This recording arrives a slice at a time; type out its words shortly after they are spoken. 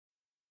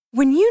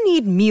When you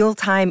need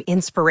mealtime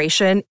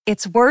inspiration,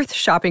 it's worth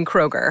shopping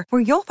Kroger,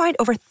 where you'll find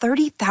over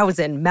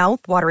 30,000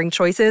 mouth-watering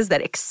choices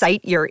that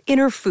excite your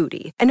inner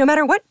foodie. And no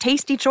matter what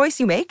tasty choice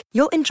you make,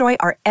 you'll enjoy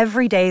our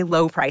everyday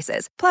low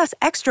prices, plus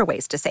extra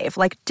ways to save,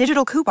 like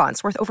digital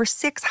coupons worth over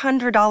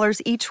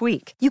 $600 each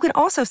week. You can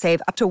also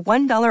save up to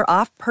 $1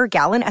 off per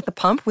gallon at the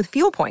pump with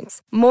fuel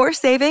points. More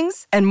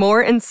savings and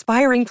more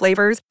inspiring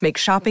flavors make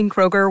shopping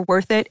Kroger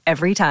worth it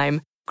every time.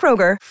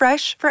 Kroger,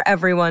 fresh for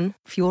everyone.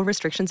 Fuel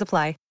restrictions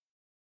apply.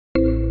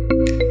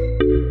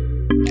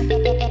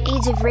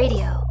 Age of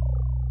Radio.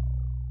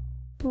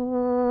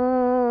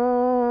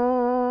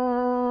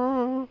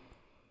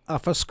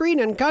 For Screen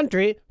and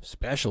Country,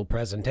 special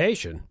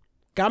presentation.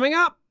 Coming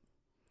up,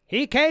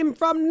 he came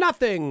from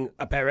nothing,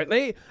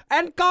 apparently,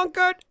 and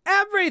conquered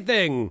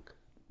everything.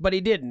 But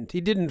he didn't.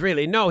 He didn't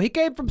really. No, he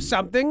came from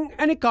something,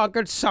 and he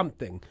conquered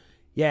something.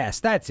 Yes,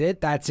 that's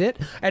it.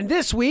 And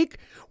this week,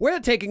 we're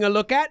taking a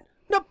look at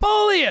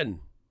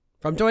Napoleon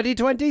from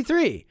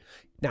 2023.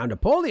 Now,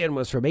 Napoleon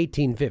was from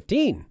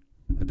 1815,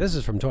 but this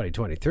is from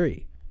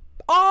 2023.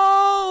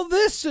 All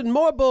this and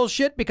more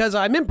bullshit because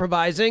I'm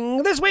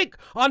improvising this week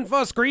on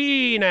For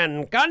Screen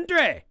and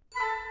Country.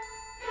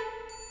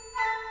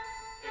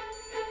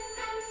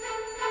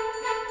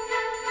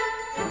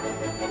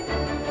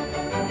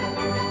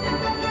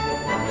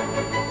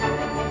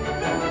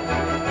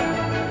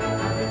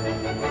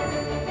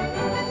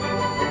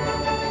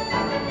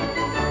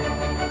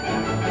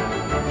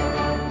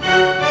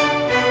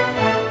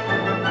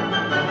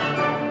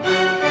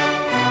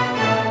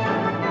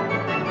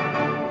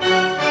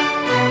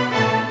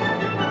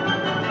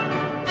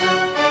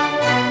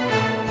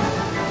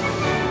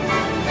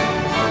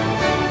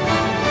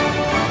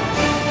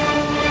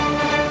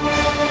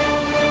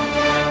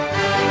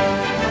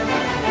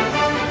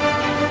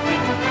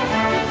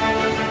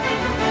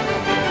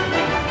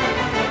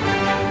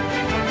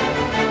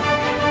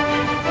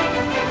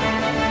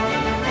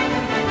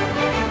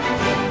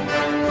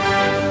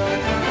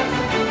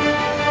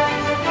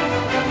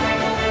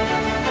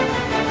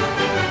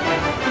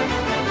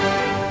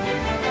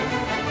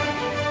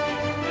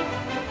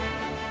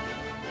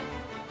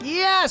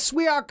 Yes,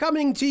 we are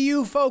coming to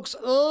you folks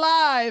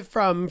live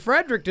from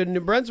Fredericton, New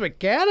Brunswick,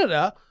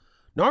 Canada.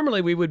 Normally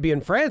we would be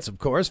in France, of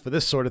course, for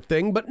this sort of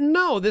thing, but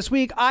no, this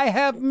week I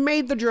have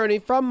made the journey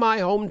from my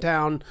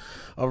hometown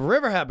of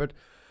River Hebert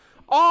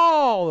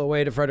all the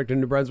way to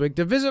Fredericton, New Brunswick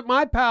to visit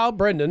my pal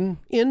Brendan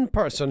in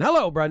person.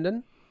 Hello,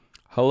 Brendan.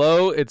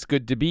 Hello, it's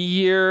good to be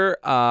here.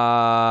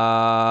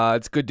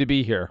 It's good to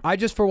be here. I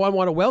just, for one,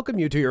 want to welcome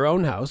you to your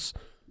own house.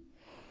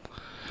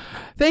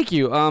 Thank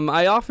you.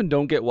 I often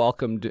don't get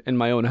welcomed in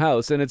my own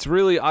house, and it's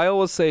really, I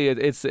always say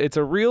it's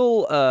a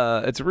real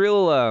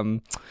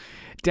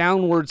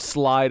downward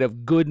slide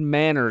of good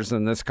manners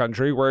in this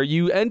country, where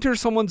you enter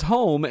someone's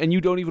home and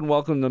you don't even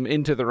welcome them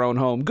into their own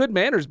home. Good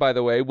manners, by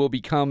the way, will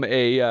become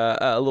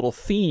a little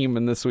theme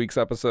in this week's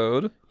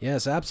episode.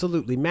 Yes,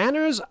 absolutely.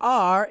 Manners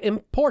are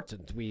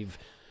important.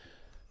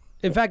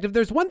 In fact, if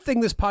there's one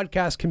thing this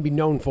podcast can be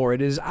known for,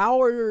 it is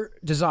our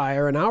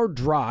desire and our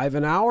drive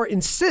and our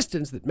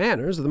insistence that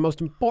manners are the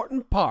most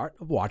important part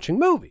of watching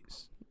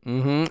movies.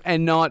 Mm-hmm.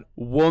 And not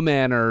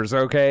womanners,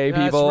 okay,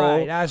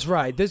 people? That's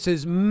right. This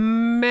is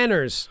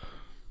manners.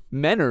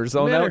 Manners?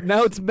 Oh,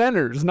 now it's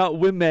manners, not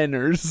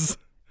womeners.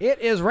 It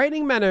is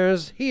raining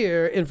manners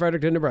here in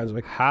Fredericton, New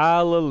Brunswick.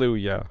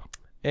 Hallelujah.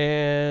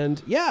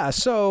 And yeah,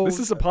 so this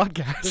is a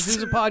podcast. This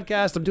is a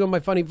podcast. I'm doing my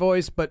funny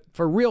voice, but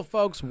for real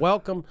folks,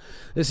 welcome.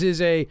 This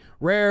is a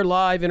rare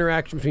live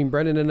interaction between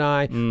Brendan and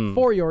I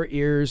for your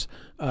ears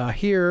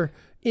here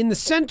in the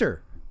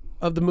center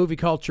of the movie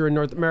culture in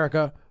North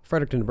America,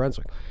 Fredericton, New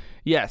Brunswick.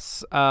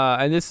 Yes,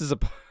 and this is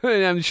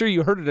and I'm sure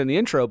you heard it in the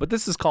intro, but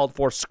this is called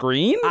For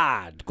Screen.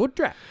 Good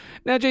track.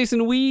 Now,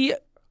 Jason,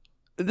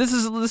 This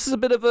is a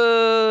bit of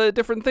a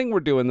different thing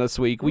we're doing this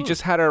week. We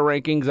just had our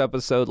rankings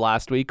episode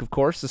last week, of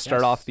course, to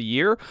start off the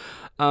year.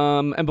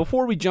 And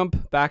before we jump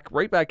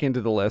right back into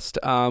the list,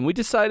 we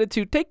decided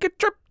to take a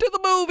trip to the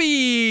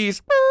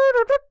movies.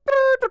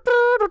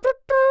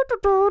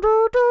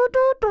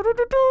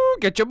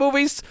 Get your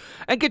movies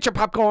and get your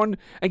popcorn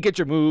and get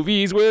your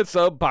movies with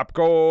some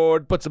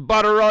popcorn. Put some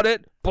butter on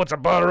it.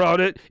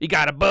 You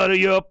gotta butter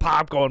your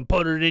popcorn.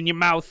 Put it in your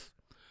mouth.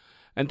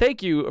 And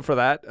thank you for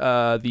that,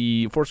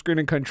 the For Screen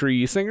and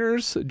Country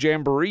Singers,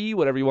 Jamboree,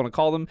 whatever you want to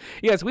call them.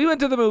 Yes, we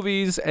went to the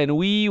movies and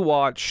we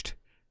watched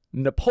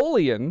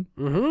Napoleon,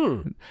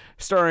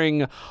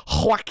 starring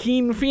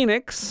Joaquin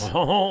Phoenix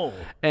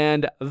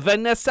and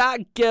Vanessa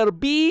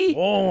Kirby.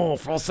 Oh,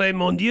 Français,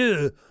 mon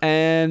Dieu.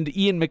 And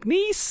Ian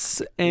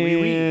McNeice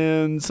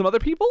and some other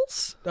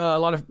peoples. A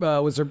lot of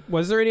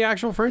was there any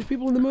actual French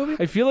people in the movie?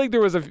 I feel like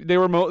there was they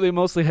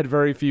mostly had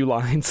very few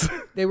lines.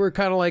 They were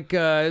kind of like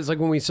it's like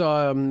when we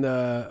saw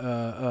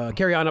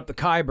Carry On Up the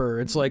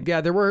Khyber. It's like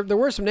there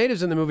were some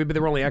natives in the movie, but they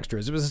were only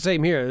extras. It was the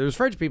same here. There was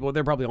French people,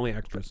 they're probably only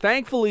extras.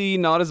 Thankfully,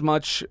 not as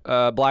much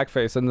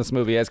blackface in this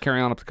movie as Carry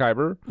On Up the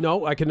Khyber.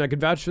 No, I can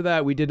vouch for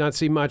that. We did not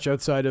see much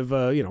outside of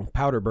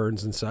powder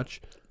burns and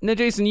such. Now,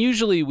 Jason,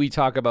 usually we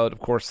talk about, of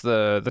course,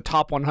 the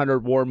top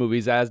 100 war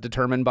movies as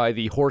determined by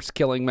the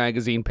horse-killing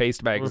magazine,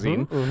 Paste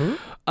Magazine.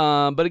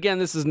 But again,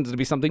 this isn't to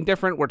be something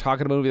different. We're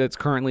talking about a movie that's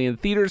currently in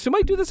theaters. We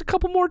might do this a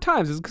couple more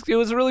times. It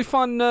was a really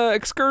fun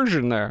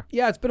excursion there.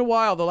 Yeah, it's been a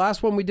while. The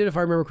last one we did, if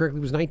I remember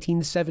correctly, was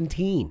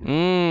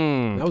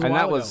 1917. That was a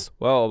while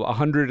ago.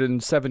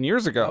 107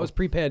 years ago. That was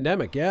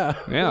pre-pandemic, yeah.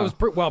 Yeah. It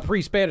was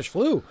pre-Spanish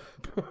flu.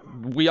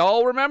 We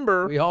all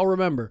remember.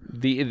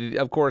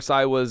 Of course,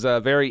 I was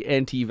very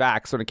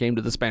anti-vax when it came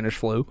to the Spanish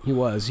flu. He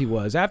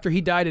was. After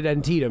he died at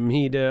Antietam,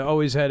 he'd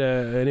always had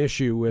an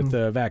issue with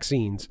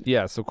vaccines.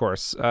 Yes, of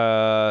course. So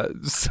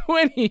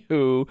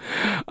anywho,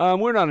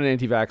 we're not an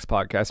anti-vax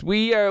podcast.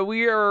 We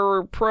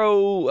are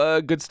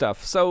pro good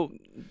stuff. So,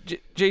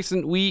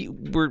 Jason,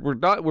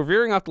 we're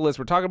veering off the list.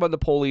 We're talking about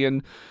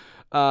Napoleon.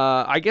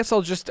 I guess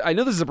I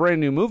know this is a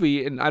brand new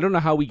movie, and I don't know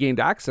how we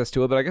gained access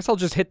to it, but I guess I'll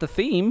just hit the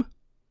theme.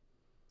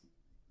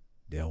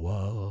 There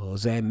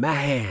was a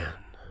man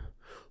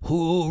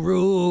who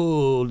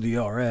ruled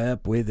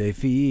Europe with a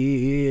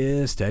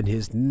fist, and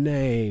his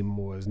name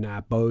was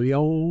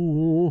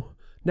Napoleon.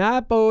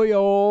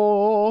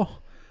 Napoleon.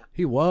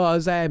 He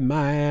was a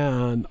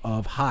man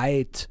of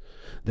height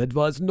that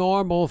was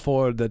normal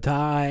for the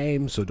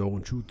time, so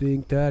don't you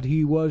think that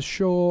he was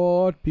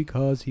short,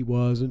 because he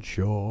wasn't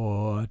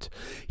short.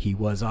 He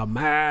was a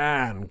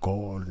man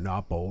called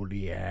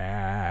Napoleon.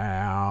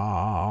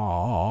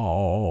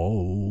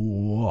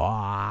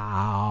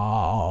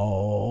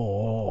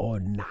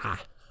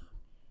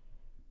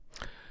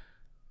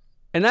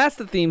 And that's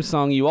the theme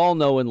song you all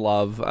know and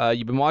love.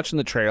 You've been watching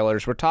the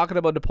trailers. We're talking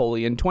about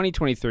Napoleon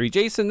 2023.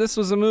 Jason, this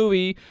was a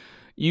movie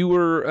you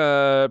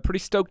were pretty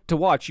stoked to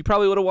watch. You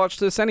probably would have watched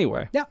this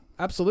anyway. Yeah,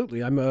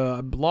 absolutely. I'm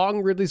a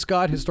long Ridley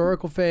Scott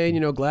historical fan.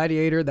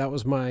 Gladiator. That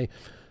was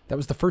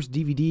the first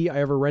DVD I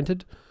ever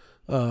rented.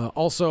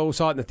 Also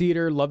saw it in the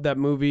theater. Loved that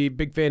movie.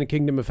 Big fan of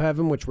Kingdom of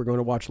Heaven, which we're going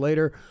to watch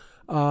later.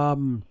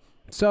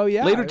 So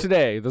yeah, later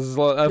today. This is a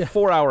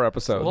 4-hour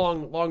episode.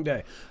 Long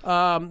day.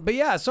 But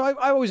yeah, so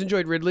I always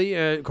enjoyed Ridley.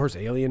 Of course,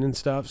 Alien and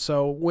stuff.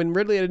 So when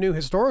Ridley had a new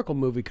historical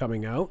movie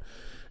coming out,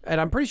 and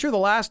I'm pretty sure the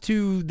last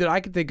two that I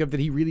could think of that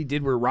he really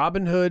did were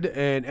Robin Hood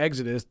and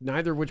Exodus,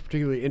 neither of which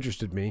particularly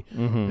interested me,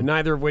 and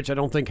neither of which I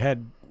don't think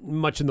had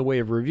much in the way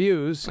of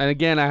reviews. And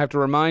again, I have to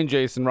remind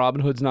Jason,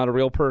 Robin Hood's not a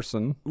real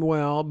person.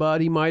 Well,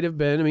 but he might have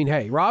been. I mean,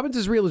 hey, Robin's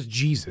as real as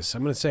Jesus.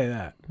 I'm going to say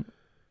that.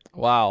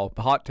 Wow,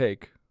 hot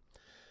take.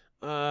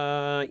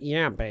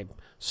 Yeah, babe.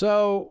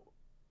 So,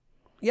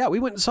 yeah,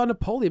 we went and saw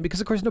Napoleon because,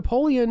 of course,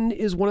 Napoleon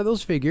is one of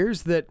those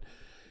figures that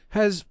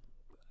has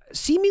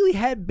seemingly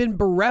had been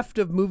bereft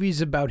of movies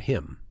about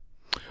him.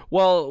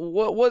 Well,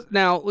 what was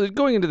now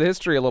going into the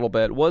history a little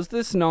bit? Was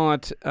this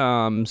not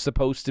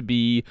supposed to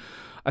be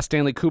a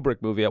Stanley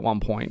Kubrick movie at one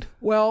point?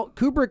 Well,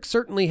 Kubrick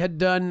certainly had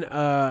done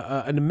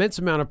an immense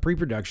amount of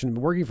pre-production,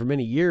 been working for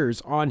many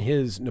years on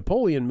his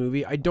Napoleon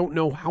movie. I don't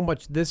know how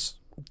much this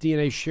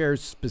DNA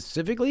shares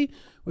specifically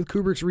with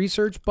Kubrick's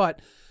research, but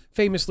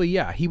famously,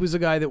 yeah, he was a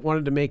guy that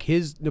wanted to make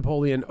his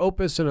Napoleon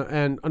opus,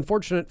 and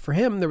unfortunate for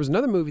him, there was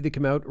another movie that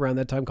came out around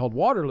that time called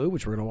Waterloo,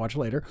 which we're going to watch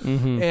later,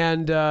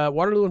 and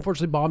Waterloo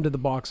unfortunately bombed at the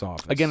box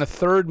office. Again, a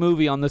third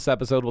movie on this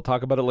episode. We'll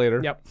talk about it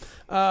later. Yep.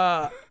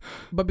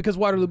 But because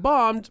Waterloo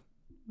bombed,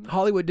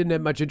 Hollywood didn't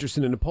have much interest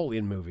in a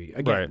Napoleon movie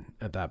again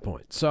at that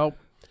point. So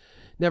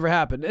never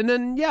happened. And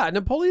then, yeah,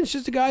 Napoleon's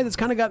just a guy that's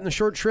kind of gotten the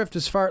short shrift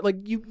as far, like,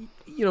 you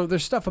know,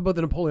 there's stuff about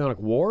the Napoleonic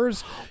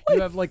Wars.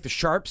 You have, like, the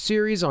Sharp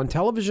series on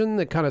television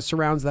that kind of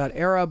surrounds that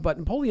era. But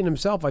Napoleon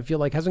himself, I feel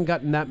like, hasn't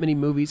gotten that many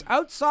movies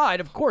outside,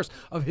 of course,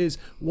 of his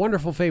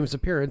wonderful, famous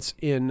appearance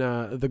in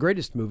the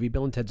greatest movie,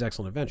 Bill and Ted's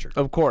Excellent Adventure.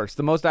 Of course,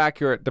 the most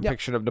accurate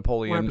depiction of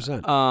Napoleon.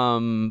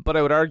 100%. But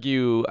I would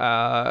argue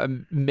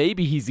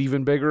maybe he's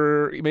even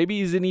bigger. Maybe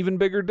he's an even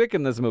bigger dick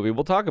in this movie.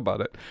 We'll talk about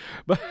it.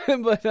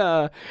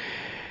 But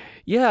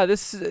yeah,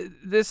 this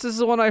is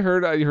the one I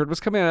heard was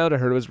coming out. I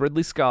heard it was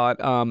Ridley Scott.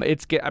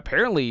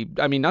 Apparently,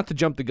 I mean, not to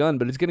jump the gun,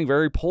 but it's getting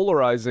very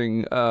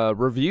polarizing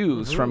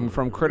reviews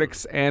from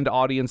critics and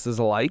audiences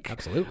alike.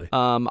 Absolutely.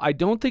 I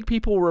don't think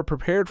people were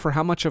prepared for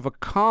how much of a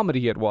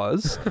comedy it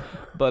was,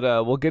 but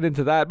we'll get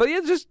into that. But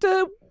yeah, just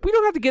we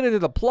don't have to get into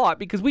the plot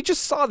because we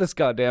just saw this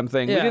goddamn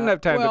thing. Yeah, we didn't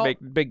have time to make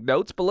big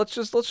notes, but let's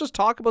just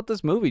talk about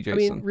this movie, Jason.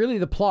 I mean, really,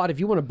 the plot, if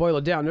you want to boil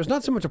it down, there's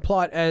not so much a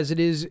plot as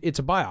it's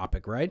a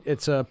biopic, right?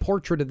 It's a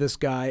portrait of this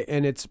guy,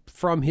 and it's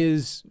from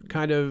his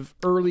kind of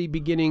early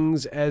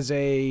beginnings as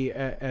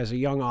a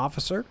young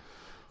officer.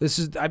 This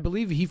is, I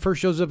believe, he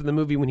first shows up in the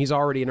movie when he's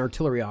already an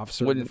artillery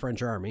officer in the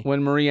French army.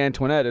 When Marie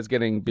Antoinette is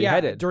getting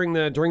beheaded.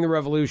 Yeah, during the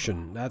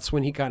Revolution. That's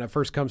when he kind of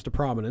first comes to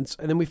prominence.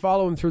 And then we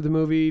follow him through the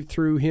movie,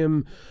 through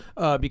him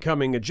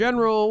becoming a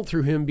general,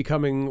 through him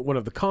becoming one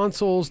of the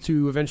consuls,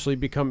 to eventually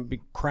be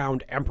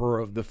crowned emperor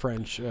of the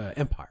French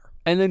Empire.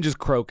 And then just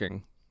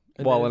croaking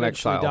while in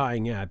exile.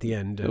 Dying, at the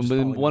end.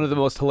 One of the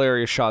most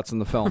hilarious shots in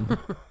the film.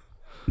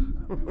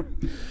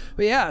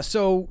 But yeah,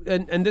 so,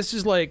 and this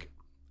is like,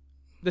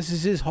 this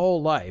is his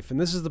whole life, and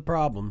this is the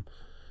problem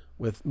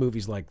with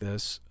movies like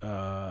this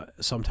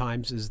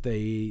sometimes is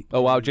they...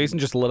 Oh, wow. Jason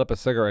just lit up a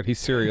cigarette. He's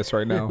serious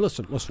right now.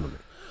 Listen to me.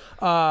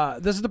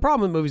 This is the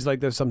problem with movies like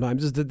this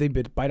sometimes is that they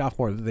bite off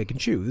more than they can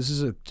chew. This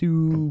is a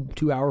 2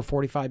 hour,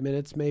 45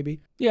 minutes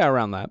maybe. Yeah,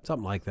 around that.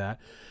 Something like that.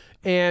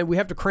 And we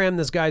have to cram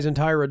this guy's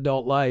entire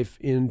adult life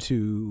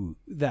into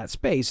that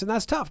space. And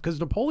that's tough because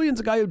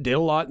Napoleon's a guy who did a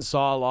lot and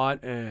saw a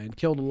lot and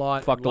killed a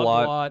lot. Fucked a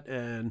loved lot.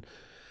 And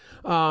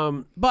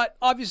but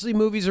obviously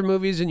movies are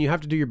movies and you have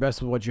to do your best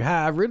with what you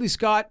have. Ridley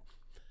Scott,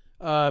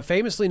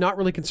 famously not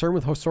really concerned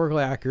with historical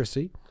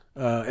accuracy.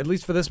 At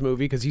least for this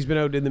movie, because he's been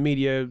out in the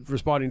media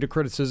responding to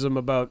criticism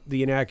about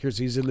the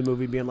inaccuracies in the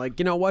movie, being like,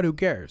 you know what, who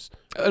cares?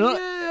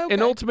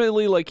 And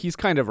ultimately, like, he's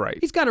kind of right.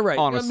 He's kind of right.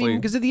 Honestly. I mean,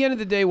 because at the end of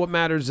the day, what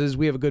matters is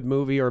we have a good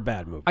movie or a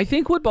bad movie. I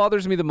think what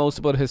bothers me the most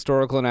about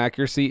historical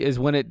inaccuracy is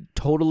when it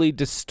totally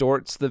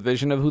distorts the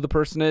vision of who the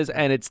person is,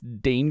 and it's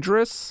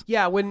dangerous.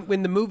 Yeah,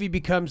 when the movie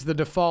becomes the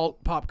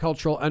default pop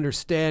cultural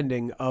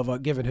understanding of a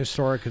given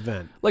historic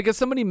event. Like if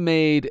somebody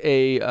made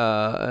a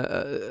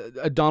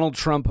Donald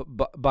Trump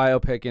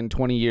biopic in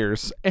 20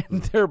 years,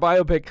 and their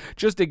biopic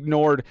just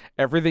ignored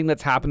everything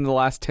that's happened in the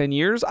last 10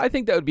 years, I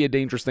think that would be a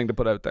dangerous thing to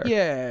put out there.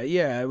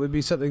 Yeah, it would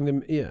be something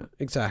to... Yeah,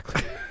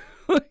 exactly.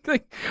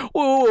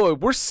 whoa,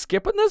 we're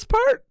skipping this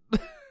part?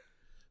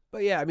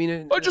 But yeah, I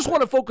mean... I just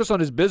want to focus on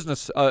his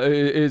business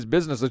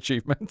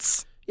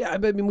achievements. Yeah, I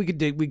mean, we could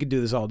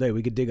do this all day.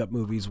 We could dig up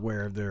movies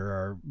where there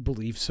are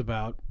beliefs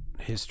about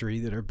history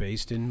that are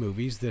based in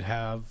movies that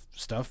have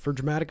stuff for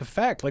dramatic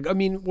effect. Like, I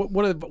mean,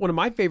 one of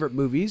my favorite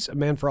movies, A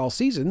Man for All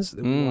Seasons,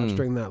 that we watched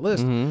during that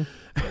list,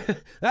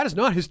 that is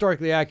not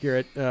historically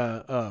accurate,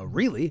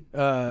 really.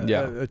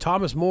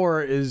 Thomas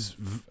More is,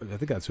 I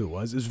think that's who it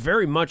was, is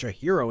very much a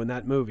hero in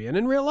that movie. And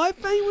in real life,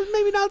 he was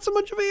maybe not so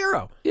much of a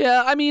hero.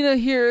 Yeah, I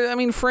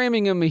mean,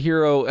 framing him a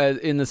hero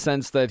in the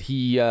sense that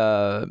he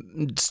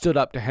stood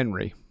up to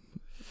Henry.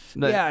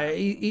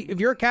 If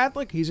you're a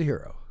Catholic, he's a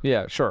hero.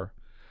 Yeah, sure.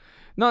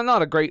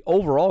 Not a great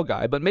overall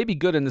guy, but maybe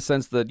good in the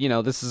sense that,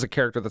 this is a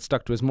character that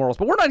stuck to his morals.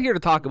 But we're not here to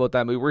talk about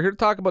that movie. We're here to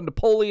talk about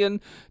Napoleon,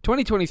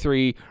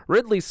 2023,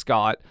 Ridley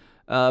Scott.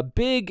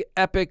 Big,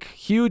 epic,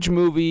 huge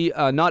movie.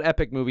 Not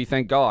epic movie,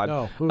 thank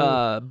God.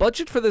 No.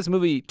 Budget for this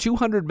movie,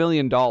 $200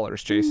 million,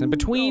 Jason.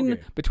 Between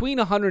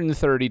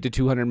 130 to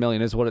 200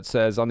 million is what it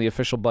says on the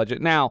official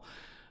budget. Now,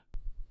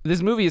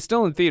 this movie is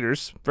still in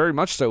theaters, very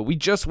much so. We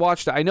just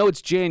watched it. I know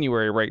it's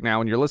January right now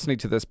when you're listening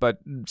to this, but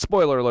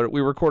spoiler alert,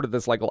 we recorded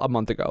this like a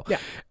month ago. Yeah.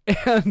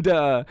 And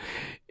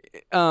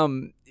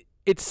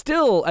it's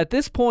still, at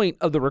this point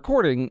of the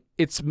recording,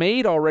 it's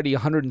made already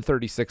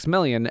 136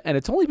 million, and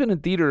it's only been in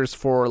theaters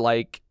for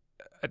like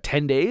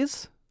 10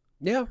 days.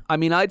 Yeah, I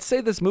mean, I'd say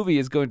this movie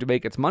is going to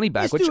make its money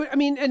back.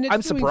 And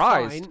I'm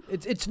surprised. Fine.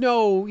 It's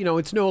no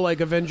like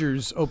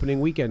Avengers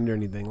opening weekend or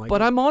anything like.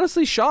 But I'm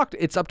honestly shocked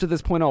it's up to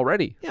this point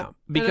already. Yeah,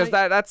 because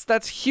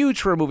that's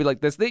huge for a movie like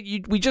this.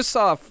 We just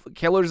saw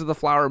Killers of the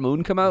Flower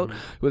Moon come out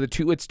with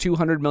its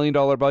 $200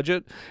 million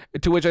budget.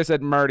 To which I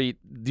said, Marty,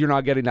 you're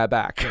not getting that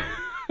back.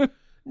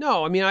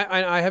 No, I mean,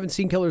 I haven't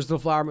seen Killers of the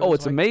Flower Moon. Oh,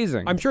 it's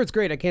amazing. I'm sure it's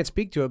great. I can't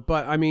speak to it,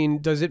 but I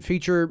mean, does it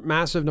feature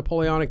massive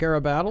Napoleonic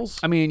era battles?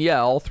 I mean,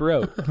 yeah, all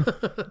throughout.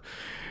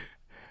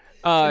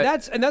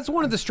 And that's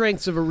one of the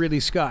strengths of a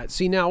Ridley Scott.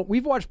 See, now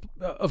we've watched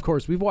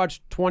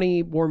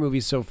 20 war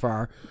movies so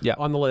far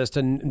on the list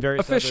and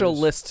various official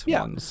others. list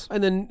ones,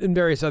 and then and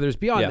various others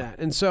beyond that.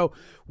 And so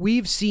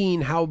we've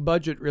seen how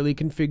budget really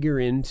can figure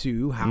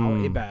into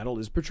how a battle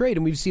is portrayed,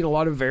 and we've seen a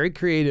lot of very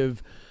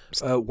creative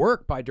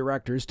work by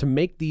directors to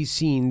make these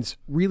scenes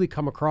really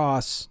come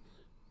across,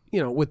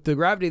 with the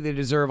gravity they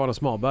deserve on a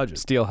small budget.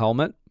 Steel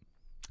helmet.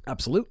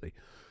 Absolutely.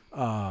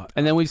 And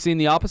then we've seen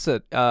the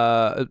opposite.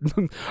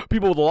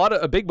 People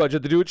with a big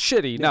budget that do it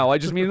shitty. Yeah. No, I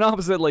just mean an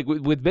opposite, like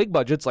with big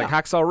budgets, like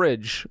Hacksaw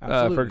Ridge,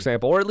 for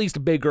example, or at least a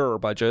bigger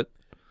budget.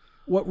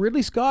 What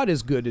Ridley Scott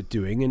is good at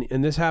doing,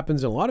 and this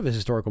happens in a lot of his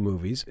historical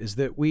movies, is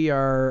that we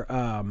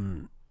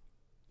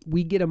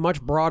get a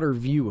much broader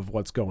view of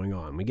what's going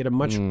on. We get a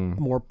much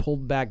more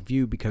pulled back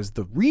view because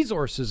the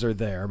resources are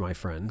there, my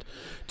friend,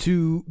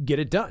 to get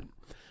it done.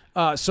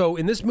 So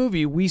in this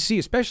movie, we see,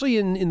 especially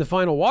in the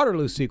final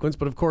Waterloo sequence,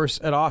 but of course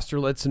at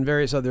Austerlitz and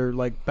various other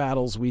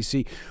battles, we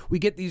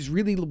get these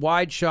really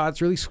wide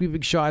shots, really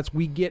sweeping shots.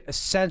 We get a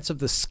sense of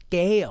the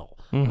scale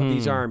of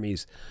these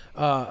armies.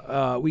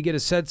 We get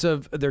a sense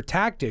of their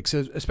tactics,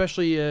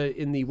 especially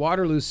in the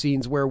Waterloo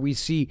scenes where we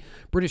see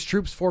British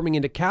troops forming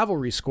into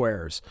cavalry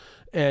squares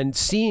and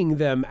seeing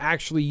them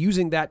actually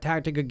using that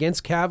tactic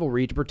against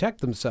cavalry to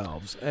protect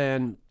themselves.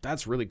 And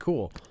that's really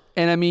cool.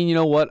 And I mean, you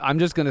know what? I'm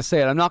just going to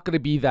say it. I'm not going to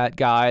be that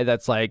guy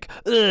that's like,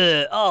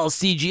 all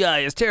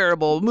CGI is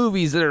terrible.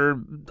 Movies that are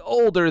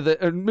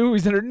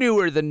movies that are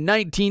newer than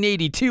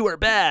 1982 are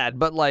bad.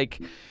 But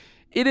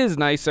it is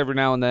nice every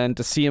now and then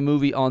to see a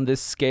movie on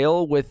this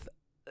scale with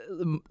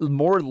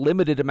more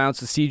limited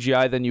amounts of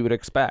CGI than you would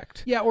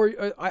expect. Yeah, or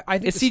I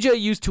think It's CGI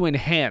used to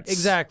enhance.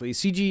 Exactly.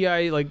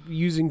 CGI, like,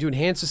 using to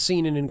enhance a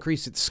scene and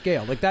increase its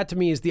scale. Like, that to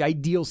me is the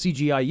ideal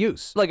CGI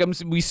use. Like,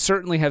 we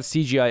certainly have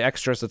CGI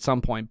extras at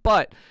some point,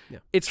 but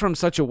it's from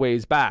such a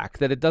ways back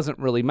that it doesn't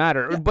really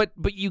matter. Yeah.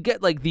 But you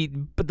get, like, the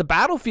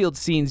battlefield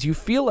scenes, you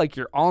feel like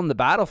you're on the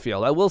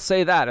battlefield. I will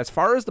say that. As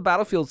far as the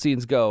battlefield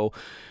scenes go,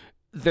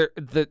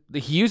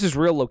 he uses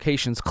real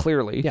locations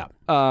clearly. Yeah.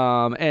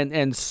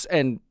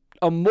 And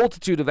a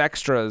multitude of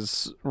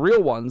extras,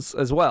 real ones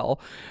as well.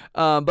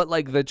 But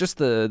like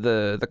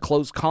the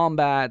close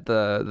combat,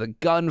 the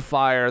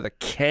gunfire, the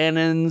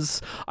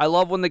cannons. I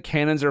love when the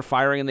cannons are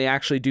firing and they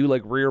actually do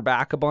like rear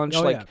back a bunch.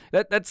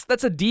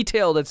 That's a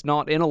detail that's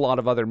not in a lot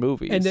of other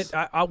movies. And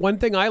that one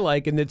thing I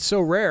like, and it's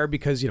so rare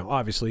because,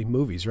 obviously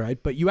movies,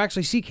 right? But you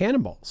actually see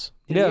cannonballs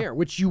in the air,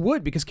 which you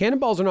would, because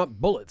cannonballs are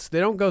not bullets. They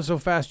don't go so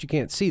fast you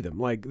can't see them.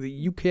 Like,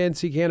 you can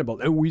see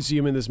cannonballs, and we see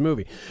them in this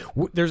movie.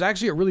 There's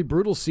actually a really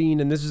brutal scene,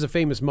 and this is a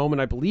famous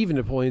moment, I believe, in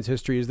Napoleon's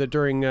history, is that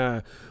during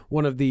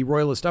one of the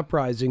royalist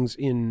uprisings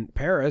in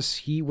Paris,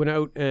 he went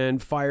out and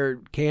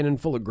fired cannon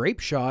full of grape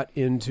shot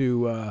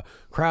into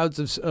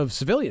crowds of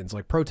civilians,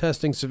 like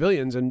protesting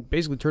civilians, and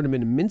basically turned them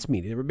into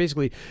mincemeat. They were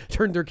basically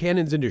turned their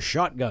cannons into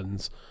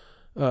shotguns.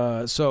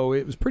 So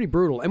it was pretty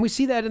brutal, and we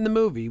see that in the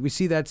movie. We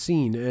see that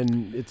scene,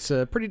 and it's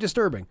pretty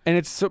disturbing. And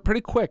it's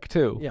pretty quick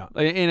too. Yeah,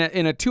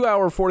 in a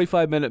 2-hour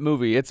 45-minute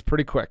movie, it's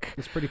pretty quick.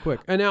 It's pretty quick.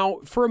 And now,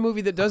 for a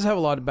movie that does have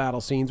a lot of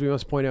battle scenes, we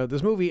must point out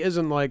this movie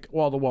isn't like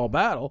wall-to-wall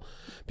battle,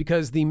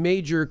 because the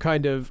major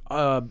kind of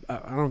I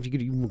don't know if you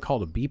could even call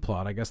it a B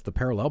plot. I guess the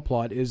parallel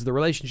plot is the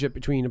relationship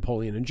between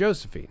Napoleon and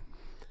Josephine,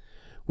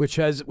 which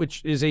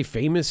is a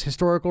famous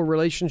historical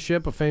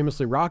relationship, a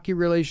famously rocky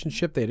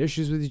relationship. They had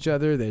issues with each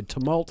other. They had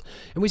tumult.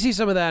 And we see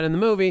some of that in the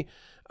movie.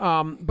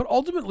 But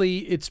ultimately,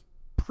 it's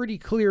pretty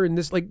clear in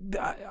this. Like,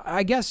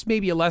 I guess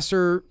maybe a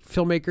lesser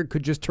filmmaker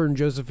could just turn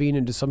Josephine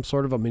into some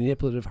sort of a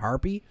manipulative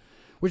harpy,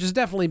 which has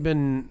definitely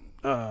been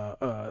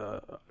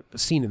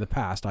seen in the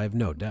past, I have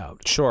no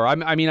doubt. Sure.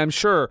 I'm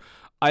sure.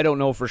 I don't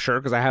know for sure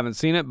because I haven't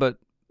seen it, but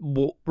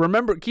we'll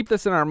remember, keep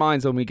this in our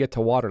minds when we get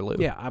to Waterloo.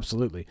 Yeah,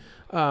 absolutely.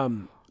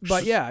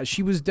 But yeah,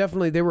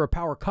 they were a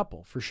power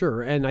couple for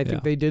sure. And I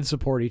think they did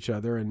support each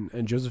other,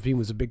 and Josephine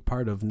was a big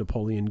part of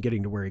Napoleon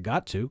getting to where he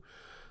got to.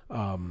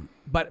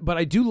 But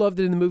I do love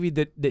that in the movie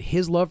that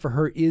his love for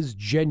her is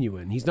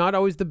genuine. He's not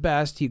always the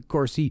best. He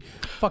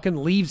fucking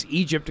leaves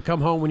Egypt to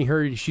come home when he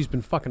heard she's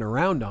been fucking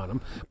around on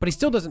him, but he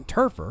still doesn't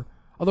turf her.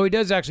 Although he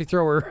does actually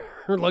throw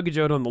her luggage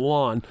out on the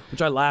lawn,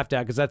 which I laughed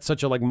at because that's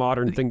such a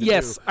modern thing to do.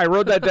 Yes, I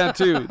wrote that down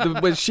too.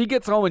 When she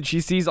gets home and she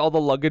sees all the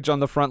luggage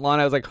on the front lawn,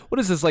 I was like, what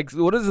is this fucking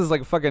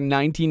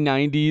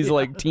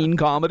 1990s teen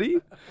comedy?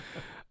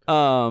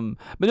 But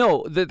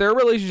no, their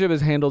relationship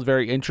is handled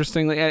very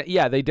interestingly.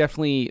 They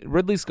definitely,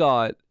 Ridley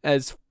Scott,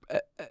 as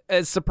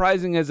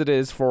surprising as it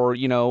is for,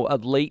 a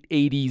late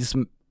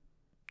 80s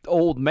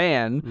old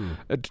man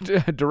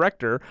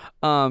director,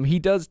 he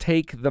does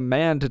take the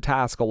man to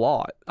task a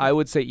lot. I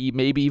would say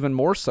maybe even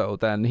more so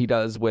than he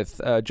does with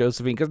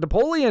Josephine, because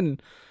Napoleon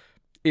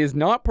is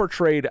not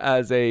portrayed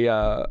as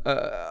a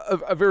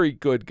very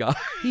good guy.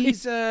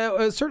 He's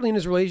certainly in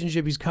his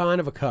relationship, he's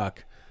kind of a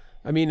cuck.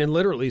 I mean, and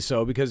literally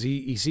so, because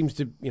he seems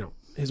to,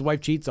 his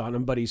wife cheats on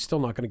him, but he's still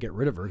not going to get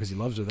rid of her because he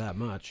loves her that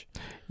much.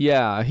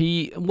 Yeah,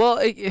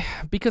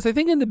 because I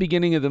think in the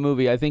beginning of the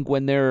movie, I think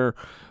when they're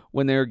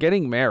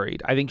getting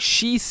married, I think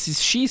she's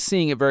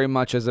seeing it very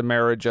much as a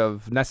marriage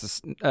of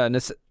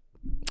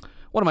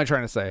what am I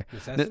trying to say?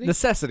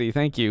 Necessity.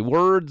 Thank you.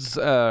 Words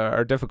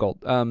are difficult.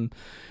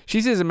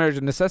 She sees a marriage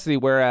of necessity,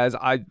 whereas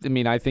I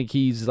think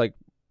he's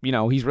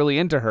he's really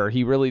into her.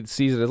 He really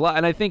sees it as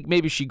and I think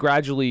maybe she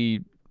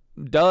gradually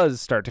does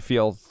start to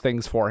feel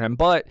things for him,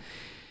 but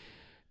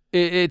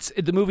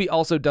the movie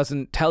also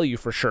doesn't tell you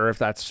for sure if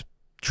that's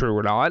true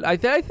or not. I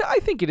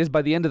think it is.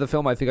 By the end of the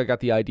film, I think I got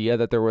the idea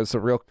that there was a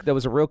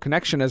real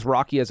connection, as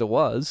rocky as it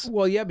was.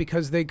 Well, yeah,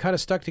 because they kind of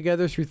stuck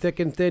together through thick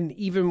and thin,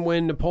 even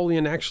when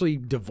Napoleon actually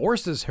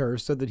divorces her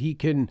so that he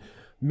can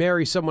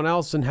marry someone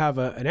else and have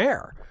an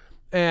heir.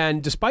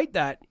 And despite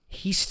that,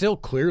 he's still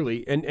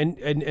clearly, and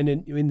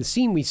in the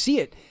scene we see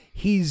it,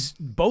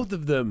 both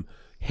of them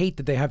hate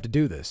that they have to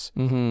do this.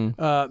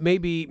 Mm-hmm.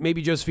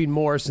 Maybe Josephine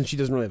more, since she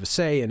doesn't really have a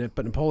say in it,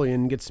 but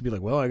Napoleon gets to be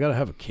like, well, I got to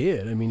have a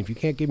kid. I mean, if you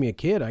can't give me a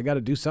kid, I got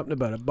to do something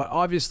about it. But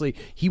obviously,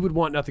 he would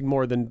want nothing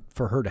more than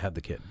for her to have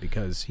the kid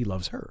because he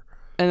loves her.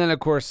 And then, of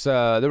course,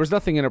 there was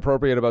nothing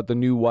inappropriate about the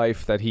new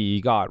wife that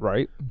he got,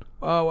 right?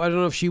 Oh, I don't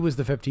know if she was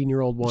the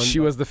 15-year-old one. She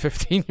was the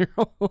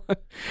 15-year-old one.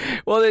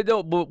 Well, they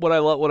don't. But what I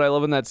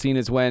love in that scene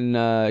is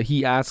when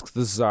he asks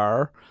the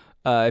Tsar.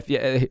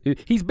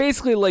 He's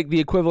basically like the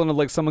equivalent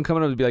of someone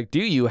coming up and be like,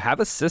 do you have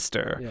a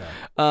sister?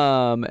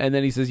 Yeah. And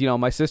then he says,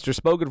 my sister's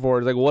spoken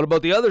for. He's like, well, what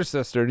about the other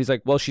sister? And he's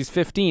like, well, she's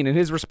 15. And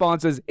his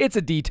response is, it's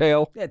a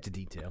detail. Yeah, it's a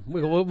detail.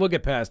 We'll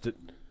get past it.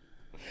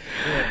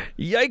 Yeah.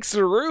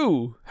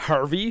 Yikes-a-roo,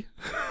 Harvey.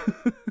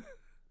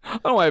 I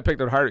don't know why I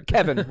picked on Harvey.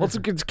 Kevin.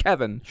 It's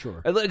Kevin.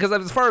 Sure. Because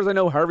as far as I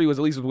know, Harvey was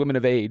at least with women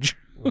of age.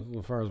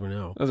 As far as we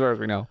know. As far as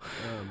we know.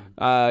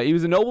 He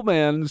was a noble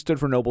man, stood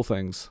for noble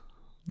things.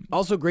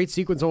 Also, great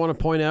sequence I want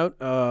to point out,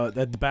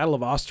 that the Battle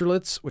of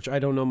Austerlitz, which I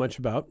don't know much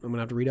about. I'm going to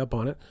have to read up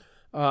on it.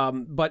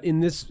 But in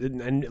this,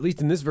 and at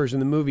least in this version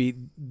of the movie,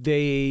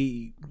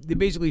 they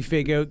basically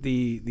fake out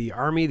the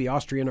army, the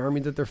Austrian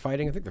army that they're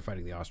fighting. I think they're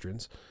fighting the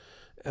Austrians.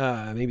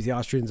 Maybe the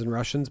Austrians and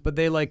Russians, but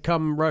they like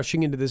come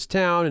rushing into this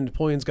town, and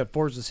Napoleon's got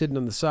forces hidden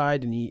on the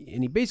side, and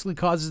he basically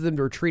causes them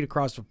to retreat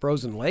across a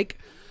frozen lake,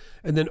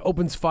 and then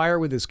opens fire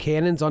with his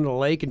cannons on the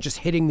lake and just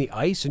hitting the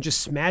ice and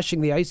just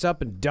smashing the ice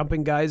up and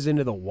dumping guys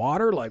into the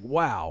water. Like,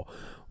 wow,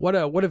 what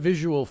a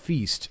visual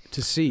feast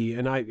to see.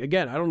 And I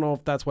don't know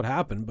if that's what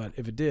happened, but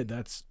if it did,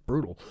 that's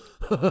brutal.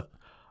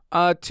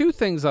 Two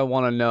things I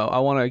want to know. I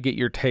want to get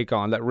your take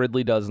on that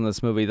Ridley does in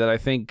this movie that I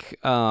think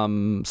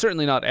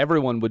certainly not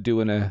everyone would do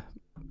in a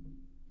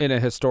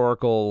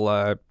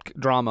historical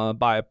drama,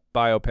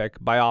 biopic,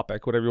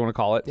 whatever you want to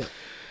call it. Yeah.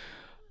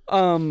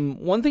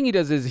 One thing he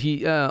does is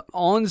he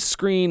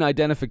on-screen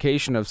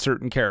identification of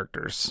certain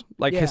characters,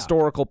 like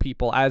historical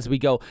people as we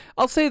go.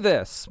 I'll say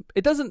this.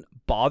 It doesn't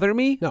bother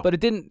me, but it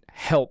didn't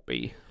help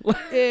me.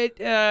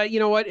 You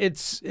know what?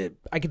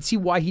 I can see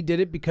why he did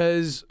it,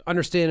 because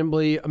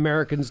understandably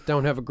Americans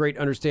don't have a great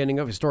understanding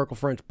of historical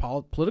French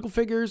political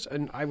figures,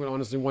 and I would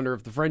honestly wonder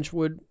if the French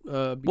would.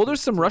 Well,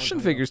 there's some Russian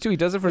figures too. He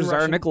does it for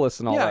Tsar Nicholas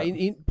and all that. Yeah,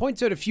 he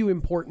points out a few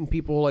important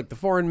people like the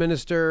foreign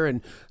minister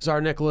and Tsar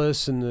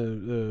Nicholas and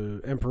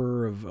the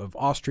Emperor of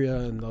Austria,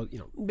 and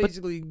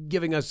basically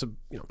giving us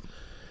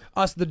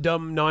us, the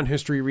dumb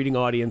non-history reading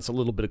audience, a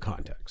little bit of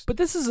context. But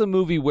this is a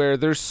movie where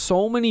there's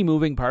so many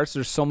moving parts,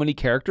 there's so many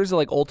characters that,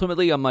 like,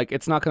 ultimately I'm like,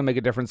 it's not going to make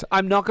a difference.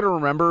 I'm not going to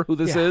remember who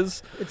this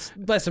is. It's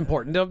less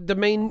important. The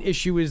main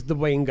issue is the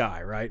main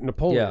guy, right?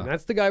 Napoleon.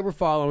 That's the guy we're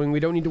following.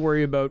 We don't need to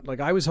worry about, like,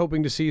 I was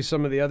hoping to see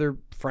some of the other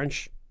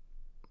French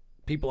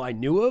people I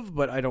knew of,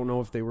 but I don't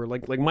know if they were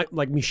like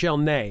Michel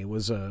Ney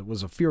was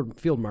a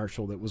field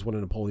marshal that was one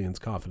of Napoleon's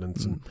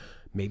confidants, and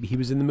maybe he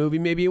was in the movie,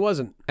 maybe he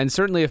wasn't. And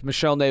certainly if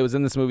Michel Ney was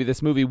in this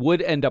movie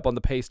would end up on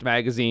the Paste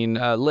magazine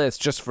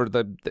list just for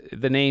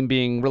the name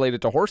being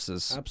related to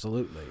horses.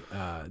 Absolutely.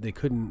 They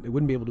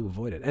wouldn't be able to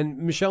avoid it. And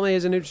Michel Ney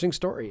is an interesting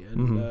story,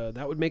 and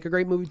that would make a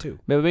great movie too.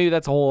 Maybe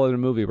that's a whole other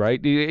movie, right?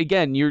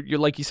 Again, you're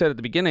like you said at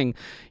the beginning,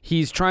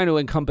 he's trying to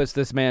encompass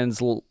this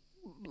man's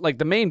like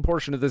the main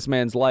portion of this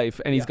man's life,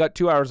 and he's got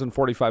 2 hours and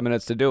 45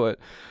 minutes to do it.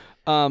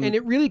 And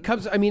it really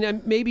comes, I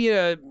mean, maybe,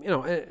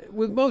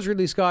 with most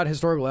Ridley Scott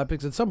historical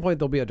epics, at some point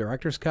there'll be a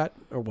director's cut,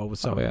 or with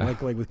some,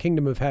 like with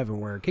Kingdom of Heaven,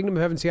 where Kingdom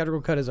of Heaven's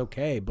theatrical cut is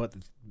okay, but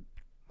the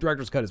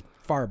director's cut is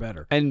far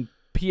better. And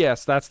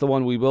P.S., that's the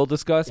one we will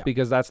discuss,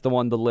 because that's the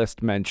one the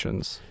list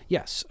mentions.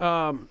 Yes.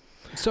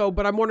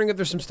 But I'm wondering if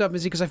there's some stuff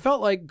missing, because I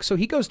felt like, so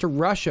he goes to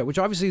Russia, which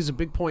obviously is a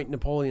big point in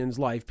Napoleon's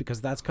life,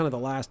 because that's kind of the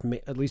last,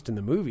 at least in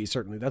the movie,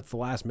 certainly, that's the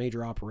last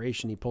major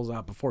operation he pulls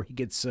out before he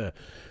gets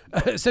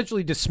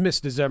essentially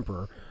dismissed as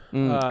emperor.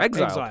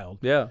 Exiled.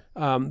 Yeah.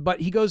 But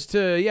he goes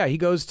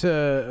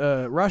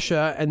to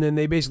Russia, and then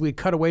they basically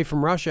cut away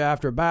from Russia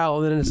after a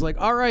battle, and then it's like,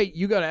 all right,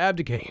 you got to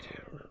abdicate.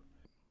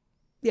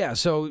 Yeah,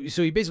 so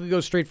he basically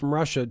goes straight from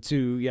Russia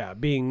to,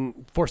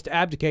 being forced to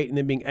abdicate and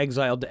then being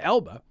exiled to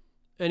Elba.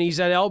 And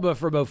he's at Elba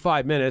for about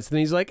 5 minutes, and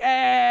he's like,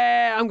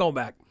 I'm going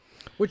back.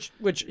 Which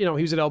he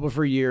was at Elba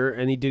for a year,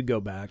 and he did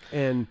go back.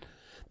 And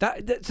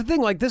that's the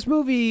thing, like this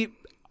movie,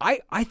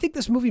 I think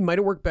this movie might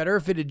have worked better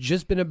if it had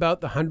just been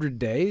about the 100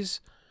 days.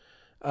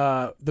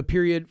 The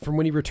period from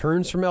when he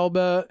returns from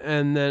Elba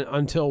and then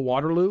until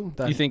Waterloo.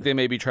 You think they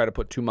maybe try to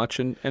put too much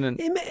in?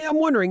 I'm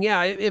wondering,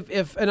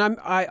 if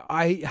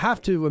I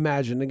have to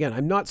imagine, again,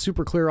 I'm not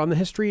super clear on the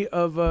history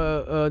of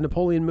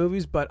Napoleon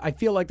movies, but I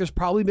feel like there's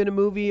probably been a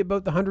movie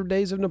about the 100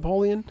 Days of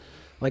Napoleon,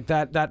 like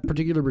that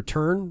particular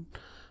return.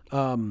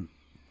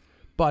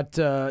 But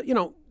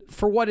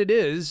for what it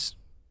is,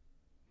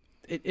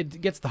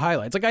 it gets the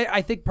highlights. Like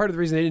I think part of the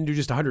reason they didn't do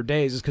just 100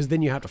 days is because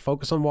then you have to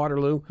focus on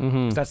Waterloo,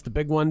 because that's the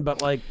big one.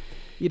 But like,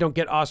 you don't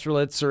get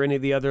Austerlitz or any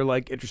of the other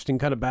like interesting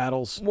kind of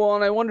battles. Well,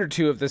 and I wonder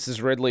too if this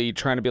is Ridley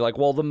trying to be like,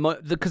 well,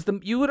 because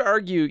you would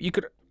argue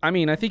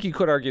I think you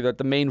could argue that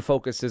the main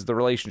focus is the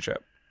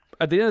relationship.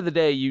 At the end of the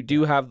day, you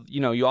do have,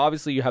 you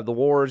have the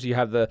wars, you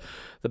have the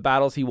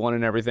battles he won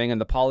and everything, and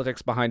the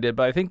politics behind it.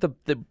 But I think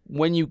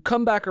when you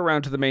come back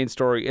around to the main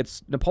story,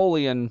 it's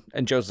Napoleon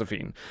and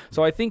Josephine.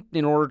 So I think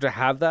in order to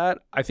have that,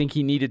 I think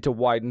he needed to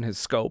widen his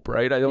scope,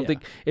 right? I don't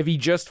think if he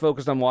just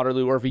focused on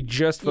Waterloo or if he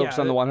just focused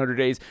on the 100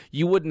 days,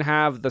 you wouldn't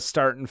have the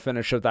start and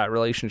finish of that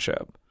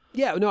relationship.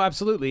 Yeah, no,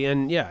 absolutely.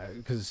 And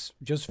because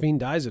Josephine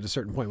dies at a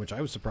certain point, which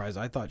I was surprised.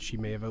 I thought she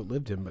may have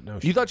outlived him, but no.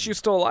 You thought she was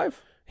still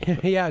alive?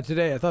 Yeah,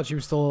 today. I thought she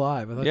was still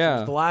alive. I thought Yeah.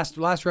 she was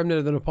the last remnant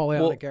of the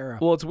Napoleonic era.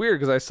 Well, it's weird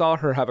because I saw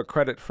her have a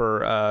credit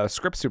for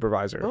script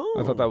supervisor.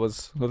 I thought that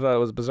was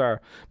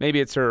bizarre. Maybe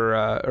it's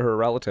her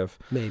relative.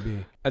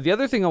 Maybe. The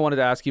other thing I wanted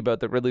to ask you about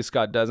that Ridley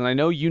Scott does, and I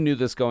know you knew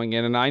this going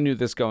in, and I knew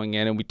this going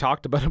in, and we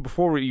talked about it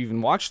before we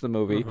even watched the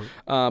movie.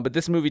 But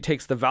this movie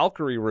takes the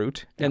Valkyrie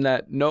route, and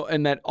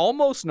that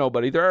almost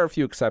nobody. There are a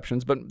few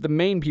exceptions, but the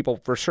main people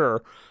for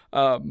sure.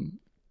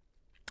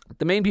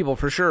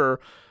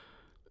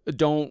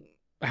 Don't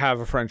have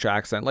a French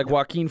accent. Like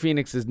Joaquin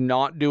Phoenix is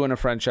not doing a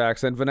French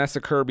accent.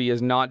 Vanessa Kirby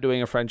is not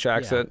doing a French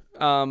accent.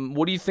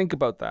 What do you think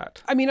about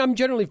that? I mean, I'm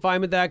generally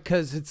fine with that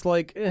because it's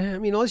like,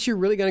 unless you're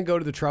really going to go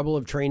to the trouble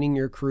of training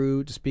your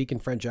crew to speak in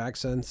French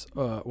accents.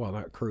 Well,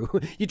 not crew.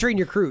 You train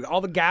your crew.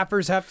 All the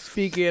gaffers have to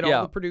speak it.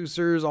 All the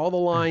producers, all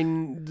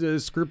the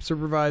script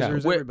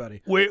supervisors,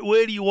 everybody.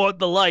 Where do you want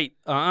the light?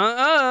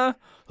 Where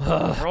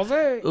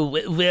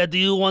do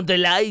you want the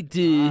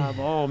light?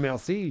 Oh,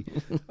 merci.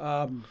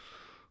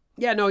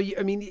 Yeah, no,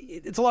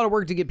 it's a lot of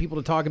work to get people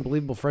to talk in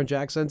believable French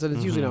accents, and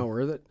it's usually not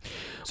worth it.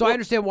 So I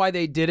understand why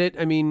they did it.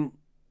 I mean,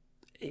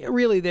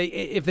 really,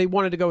 if they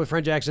wanted to go with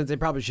French accents, they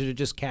probably should have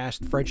just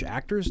cast French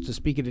actors to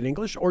speak it in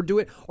English, or do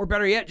it, or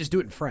better yet, just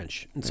do it in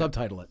French and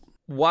subtitle it.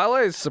 While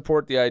I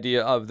support the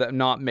idea of that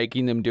not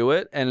making them do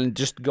it and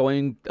just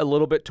going a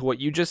little bit to what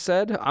you just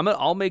said,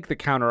 I'll make the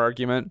counter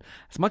argument.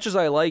 As much as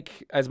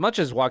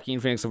Joaquin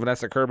Phoenix and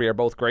Vanessa Kirby are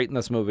both great in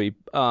this movie,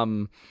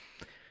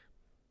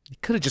 you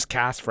could have just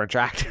cast French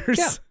actors.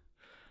 Yeah.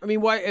 I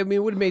mean, why? I mean,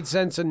 it would have made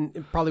sense, and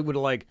it probably would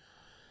have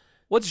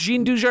What's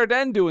Jean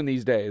Dujardin doing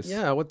these days?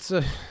 Yeah, what's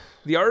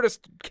The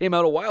Artist came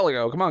out a while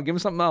ago. Come on, give him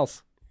something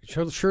else.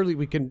 Surely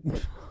we can.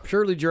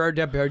 Surely Gerard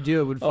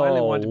Depardieu would finally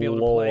want to be able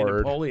to play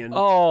Napoleon.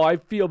 Oh, I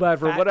feel bad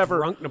for whatever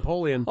drunk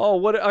Napoleon.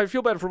 Oh, I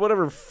feel bad for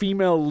whatever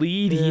female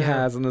lead he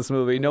has in this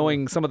movie,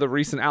 knowing some of the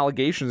recent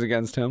allegations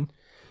against him.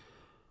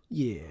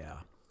 Yeah.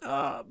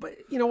 But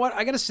you know what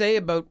I gotta say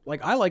about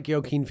I like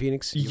Joaquin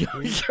Phoenix.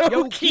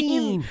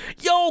 Joaquin.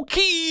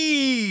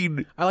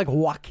 I like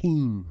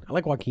Joaquin. I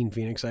like Joaquin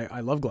Phoenix. I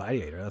love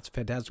Gladiator. That's a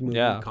fantastic movie.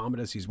 Yeah.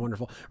 Commodus, he's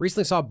wonderful.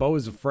 Recently saw Beau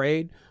is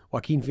Afraid.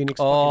 Joaquin Phoenix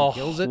fucking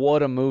kills it.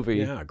 What a movie!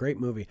 Yeah, great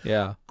movie.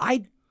 Yeah.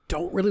 I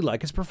don't really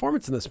like his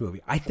performance in this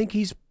movie. I think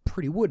he's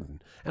pretty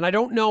wooden, and I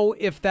don't know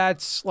if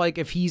that's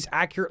if he's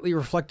accurately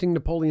reflecting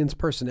Napoleon's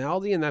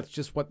personality, and that's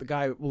just what the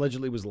guy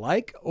allegedly was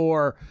like,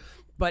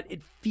 but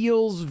it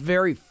feels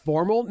very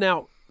formal.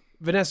 Now,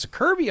 Vanessa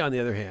Kirby, on the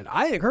other hand,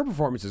 I think her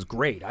performance is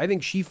great. I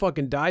think she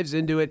fucking dives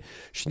into it.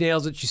 She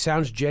nails it. She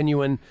sounds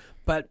genuine.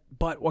 But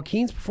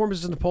Joaquin's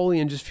performance as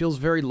Napoleon just feels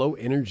very low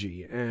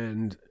energy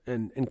and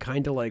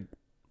kind of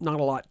not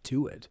a lot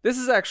to it. This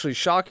is actually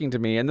shocking to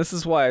me, and this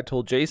is why I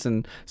told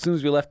Jason as soon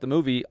as we left the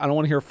movie, I don't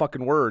want to hear a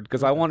fucking word,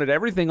 because I wanted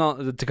everything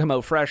to come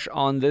out fresh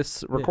on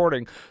this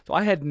recording. So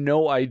I had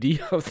no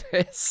idea of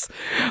this.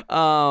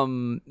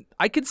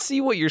 I could see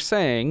what you're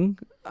saying,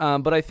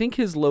 but I think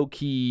his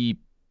low-key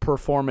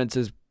performance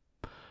is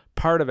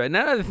part of it.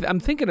 Now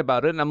I'm thinking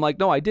about it, and I'm like,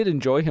 no, I did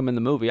enjoy him in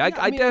the movie. I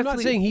definitely, I'm not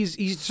saying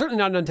he's certainly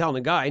not an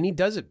untalented guy, and he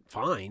does it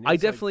fine. I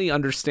definitely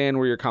understand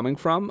where you're coming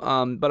from,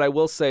 but I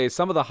will say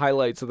some of the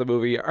highlights of the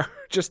movie are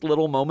just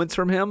little moments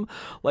from him,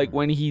 like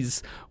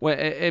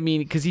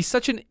because he's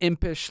such an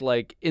impish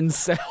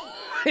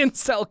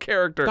incel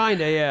character,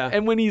 kinda, yeah.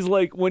 And when he's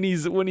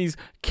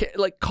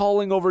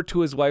calling over to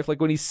his wife,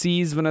 when he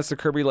sees Vanessa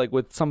Kirby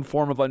with some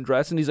form of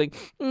undress, and he's like,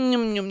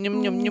 nyum, nyum,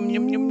 nyum, nyum, nyum,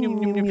 nyum, nyum,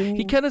 nyum, nyum.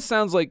 He kind of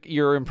sounds like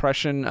your impression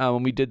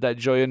when we did that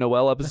Joya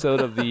Noel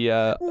episode of the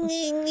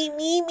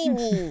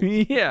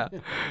yeah.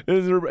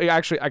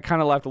 Actually, I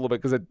kind of laughed a little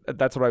bit because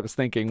that's what I was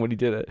thinking when he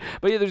did it.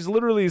 But yeah, there's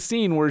literally a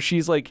scene where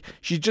she's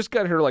just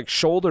got her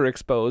shoulder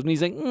exposed, and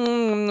he's like,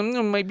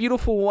 my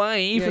beautiful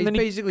wife, yeah, and then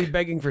he's basically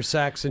begging for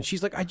sex, and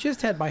she's like, I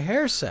just had my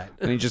hair set.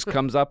 And he just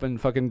comes up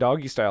and fucking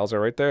doggy styles her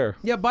right there.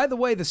 Yeah, by the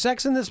way, the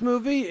sex in this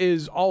movie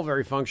is all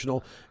very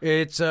functional.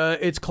 It's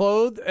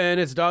clothed and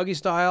it's doggy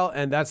style,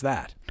 and that's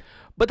that.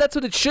 But that's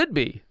what it should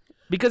be.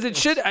 Because it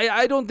should,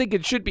 I don't think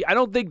it should be. I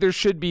don't think there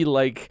should be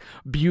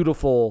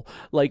beautiful,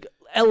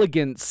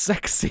 elegant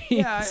sex scenes.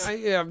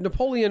 Yeah,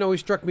 Napoleon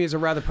always struck me as a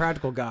rather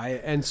practical guy,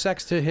 and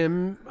sex to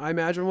him, I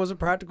imagine, was a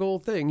practical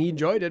thing. He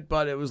enjoyed it,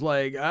 but it was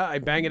I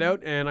bang it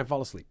out and I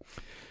fall asleep.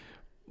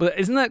 But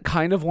isn't that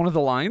kind of one of the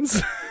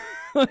lines?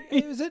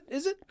 Is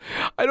it?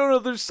 I don't know.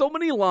 There's so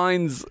many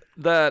lines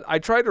that I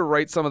tried to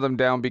write some of them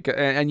down because,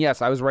 and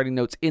yes, I was writing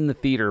notes in the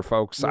theater,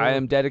 folks. Yeah. I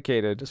am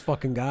dedicated. This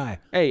fucking guy.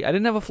 Hey, I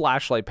didn't have a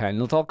flashlight pen.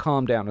 Let's all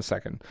calm down a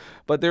second.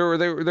 But there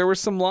were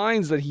some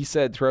lines that he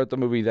said throughout the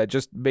movie that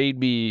just made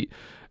me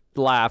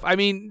laugh. I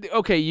mean,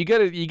 okay, you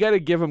gotta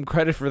give him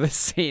credit for this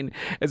scene.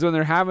 Is when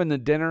they're having the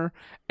dinner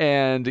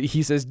and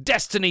he says,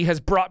 "Destiny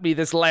has brought me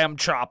this lamb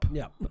chop."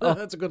 Yeah,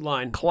 that's a good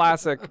line.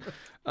 Classic.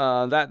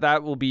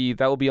 That will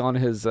be on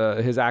his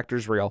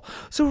actor's reel.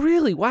 So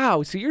really,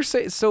 wow. So you're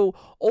saying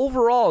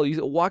overall,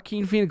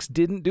 Joaquin Phoenix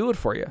didn't do it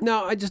for you?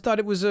 No, I just thought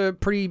it was a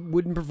pretty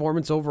wooden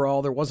performance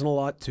overall. There wasn't a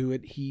lot to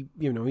it.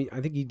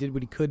 I think he did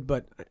what he could,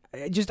 but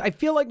I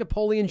feel like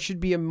Napoleon should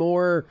be a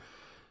more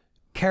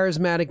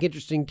charismatic,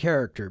 interesting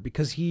character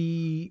because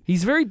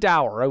he's very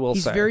dour, I will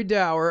say. He's very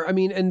dour. I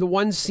mean, and the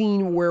one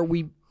scene where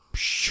we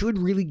should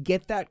really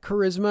get that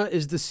charisma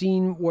is the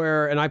scene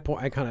where, and I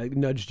kind of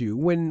nudged you,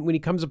 when he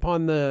comes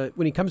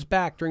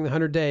back during the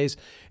 100 days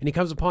and he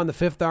comes upon the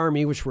Fifth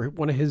Army, which were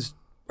one of his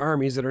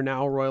armies that are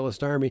now a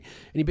Royalist army,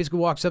 and he basically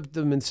walks up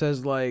to them and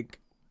says, like,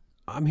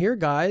 I'm here,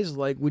 guys,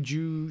 like, would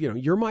you,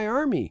 you're my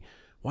army.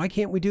 Why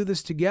can't we do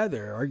this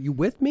together? Are you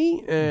with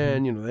me?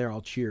 And, they all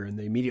cheer and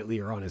they immediately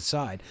are on his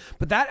side.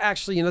 But that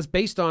actually, that's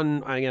based on,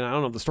 again, I don't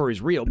know if the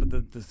story's real,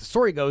 but the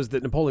story goes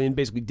that Napoleon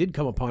basically did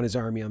come upon his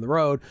army on the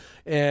road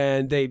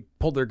and they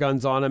pulled their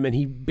guns on him and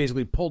he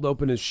basically pulled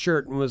open his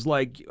shirt and was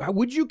like,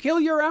 would you kill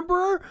your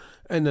emperor?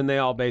 And then they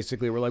all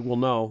basically were like, well,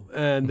 no.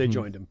 And they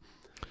joined him.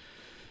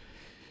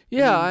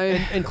 Yeah,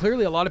 and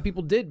clearly a lot of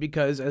people did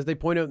because, as they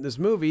point out in this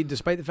movie,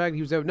 despite the fact he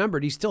was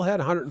outnumbered, he still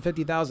had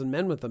 150,000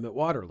 men with him at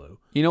Waterloo.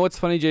 You know what's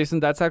funny, Jason?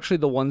 That's actually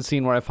the one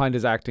scene where I find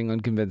his acting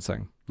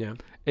unconvincing. Yeah,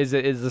 is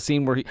the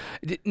scene where he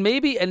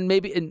maybe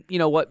you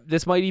know what?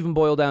 This might even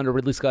boil down to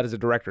Ridley Scott as a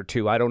director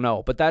too. I don't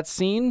know, but that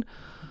scene,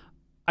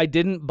 I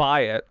didn't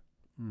buy it.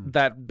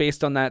 That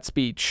based on that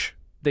speech,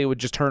 they would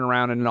just turn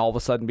around and all of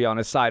a sudden be on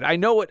his side. I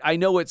know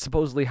it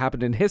supposedly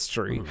happened in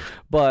history,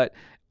 but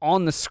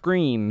on the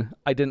screen,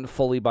 I didn't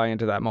fully buy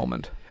into that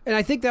moment. And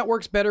I think that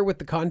works better with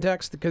the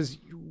context because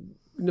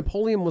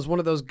Napoleon was one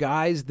of those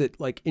guys that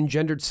like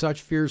engendered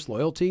such fierce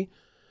loyalty.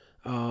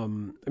 I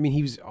mean,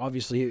 he was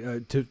obviously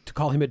to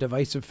call him a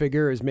divisive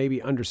figure is maybe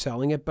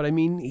underselling it, but I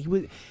mean, he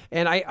was,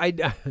 and I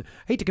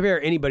hate to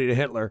compare anybody to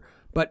Hitler,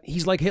 but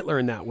he's like Hitler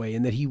in that way,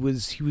 in that he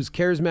was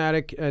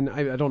charismatic, and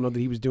I don't know that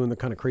he was doing the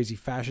kind of crazy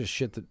fascist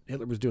shit that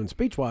Hitler was doing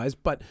speech-wise,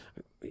 but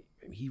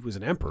he was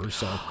an emperor,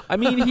 so I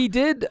mean, he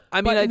did.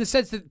 I mean, in the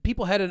sense that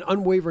people had an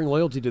unwavering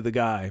loyalty to the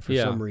guy for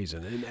some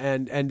reason,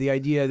 and the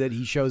idea that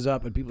he shows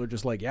up and people are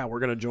just like, yeah, we're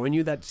going to join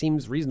you. That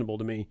seems reasonable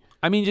to me.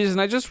 I mean, Jason,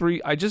 I just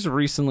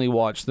recently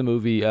watched the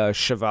movie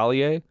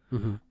Chevalier,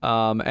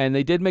 and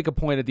they did make a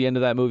point at the end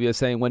of that movie of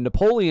saying when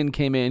Napoleon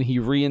came in, he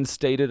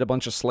reinstated a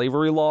bunch of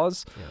slavery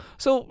laws. Yeah.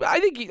 So I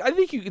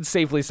think you could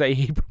safely say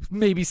he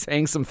may be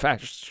saying some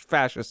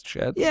fascist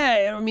shit.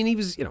 Yeah, I mean, he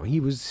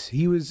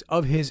was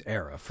of his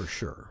era for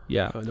sure.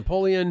 Yeah.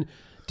 Napoleon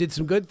did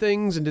some good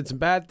things and did some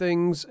bad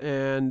things,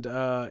 and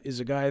is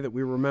a guy that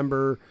we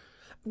remember.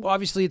 Well,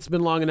 obviously, it's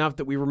been long enough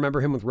that we remember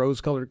him with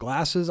rose-colored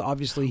glasses.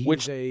 Obviously,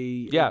 he's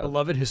a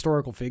beloved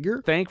historical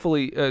figure.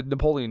 Thankfully,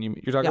 Napoleon,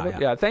 you're talking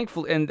about? Yeah,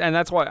 thankfully, and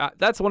that's why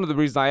that's one of the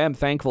reasons I am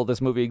thankful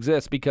this movie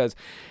exists, because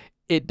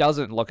it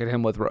doesn't look at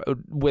him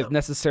with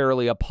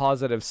necessarily a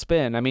positive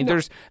spin. I mean,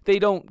 they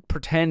don't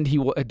pretend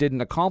he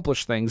didn't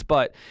accomplish things,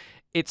 but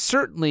it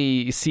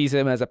certainly sees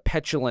him as a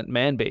petulant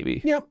man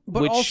baby. Yeah,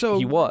 but which also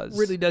he was.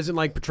 Really doesn't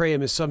portray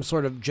him as some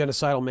sort of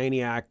genocidal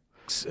maniac,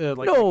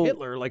 like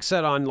Hitler,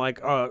 set on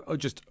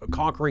just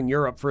conquering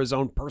Europe for his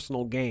own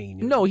personal gain.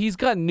 No, he's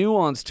got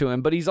nuance to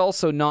him, but he's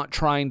also not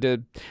trying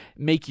to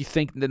make you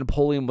think that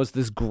Napoleon was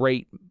this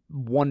great,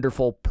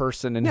 wonderful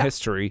person in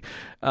history.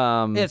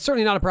 It's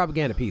certainly not a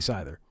propaganda piece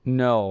either.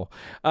 No,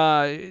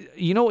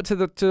 you know, to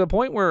the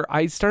point where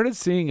I started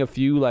seeing a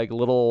few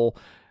little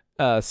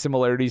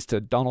similarities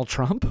to Donald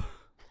Trump.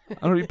 I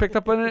don't know if you picked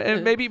up on it,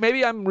 and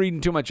maybe I'm reading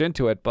too much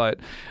into it, but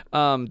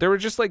there were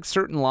just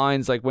certain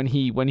lines, when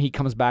he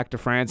comes back to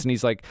France and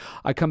he's like,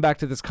 I come back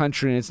to this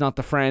country and it's not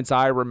the France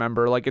I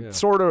remember. It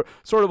sort of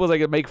was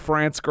like a make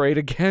France great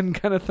again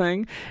kind of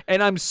thing.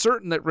 And I'm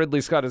certain that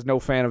Ridley Scott is no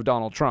fan of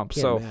Donald Trump.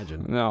 Can't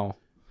imagine. No.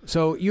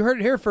 So you heard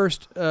it here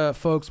first,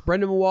 folks.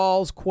 Brendan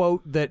Wall's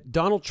quote that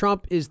Donald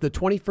Trump is the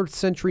 21st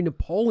century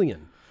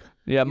Napoleon.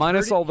 Yeah,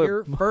 minus all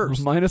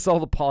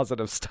the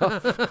positive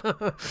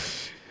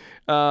stuff.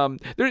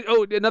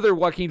 Another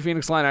Joaquin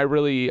Phoenix line I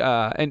really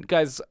and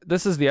guys,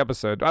 this is the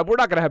episode. We're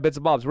not gonna have bits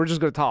and bobs. We're just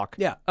gonna talk.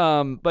 Yeah.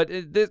 But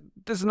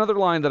there's another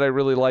line that I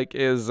really like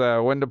is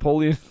when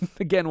Napoleon,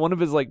 again, one of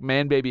his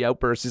man baby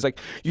outbursts. He's like,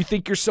 "You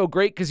think you're so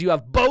great because you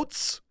have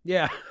boats?"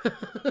 Yeah.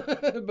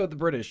 About the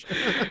British.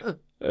 It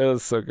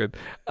was so good.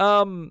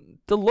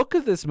 The look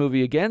of this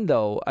movie again,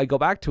 though, I go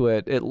back to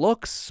it. It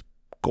looks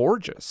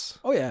gorgeous.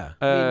 Oh yeah.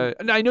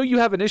 And I know you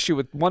have an issue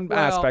with one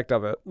aspect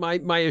of it.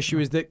 My issue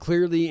is that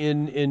clearly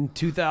in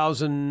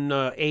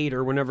 2008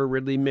 or whenever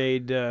Ridley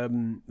made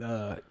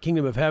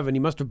Kingdom of Heaven, he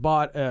must have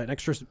bought an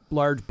extra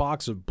large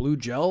box of blue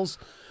gels,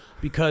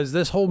 because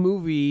this whole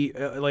movie,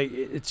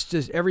 it's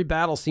just every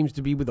battle seems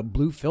to be with a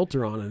blue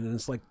filter on it, and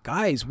it's like,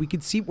 guys,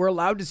 we're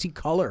allowed to see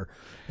color.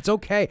 It's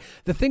okay.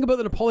 The thing about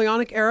the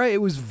Napoleonic era,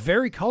 it was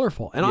very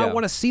colorful, and I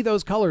want to see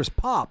those colors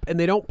pop, and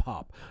they don't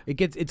pop.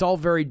 It's all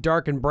very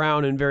dark and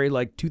brown and very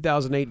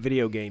 2008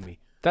 video gamey.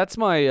 That's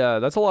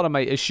that's a lot of my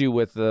issue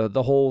with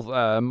the whole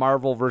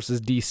Marvel versus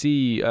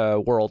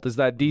DC world, is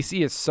that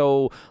DC is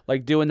so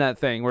doing that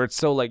thing where it's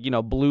so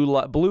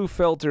blue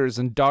filters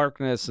and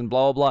darkness and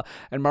blah blah blah,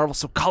 and Marvel's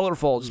so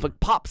colorful, just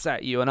pops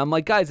at you, and I'm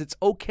like, guys, it's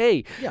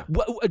okay. Yeah.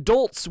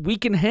 Adults, we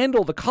can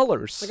handle the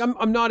colors.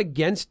 I'm not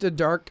against a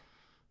dark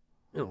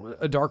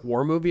a dark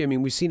war movie. I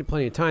mean, we've seen it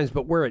plenty of times,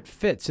 but where it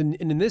fits. And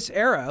in this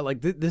era,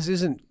 like this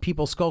isn't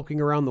people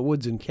skulking around the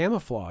woods in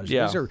camouflage.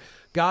 Yeah. These are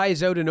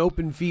guys out in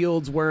open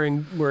fields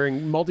wearing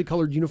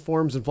multicolored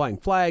uniforms and flying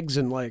flags.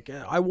 And like,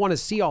 I want to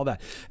see all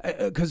that.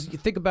 Because you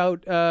think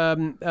about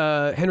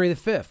Henry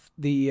V,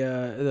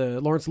 the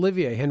Laurence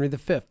Olivier, Henry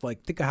V.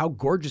 Like, think of how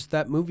gorgeous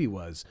that movie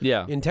was.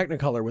 Yeah. In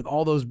Technicolor with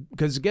all those,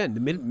 because again,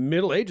 the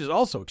Middle Ages is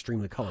also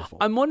extremely colorful.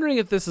 I'm wondering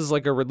if this is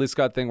like a Ridley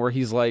Scott thing where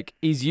he's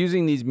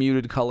using these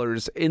muted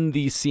colors in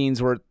these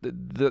scenes where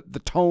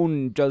the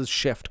tone does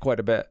shift quite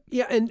a bit.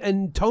 Yeah,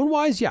 and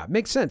tone-wise, yeah,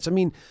 makes sense. I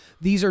mean,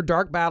 these are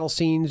dark battle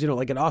scenes,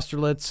 like at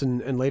Austerlitz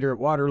and later at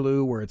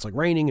Waterloo, where it's like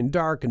raining and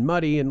dark and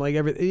muddy and like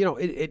everything.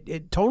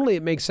 It tonally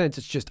it makes sense.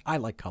 It's just I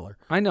like color.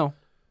 I know,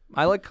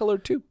 I like color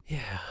too.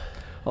 Yeah,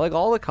 I like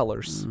all the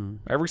colors,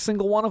 every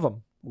single one of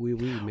them. We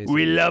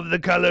love the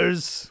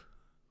colors.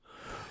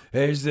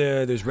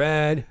 There's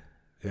red.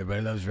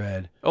 Everybody loves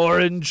red.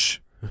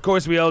 Orange. Of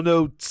course, we all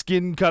know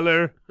skin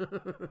color.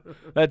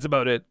 That's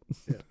about it.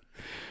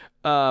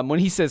 Yeah. When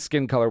he says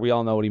skin color, we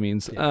all know what he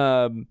means.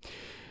 Yeah.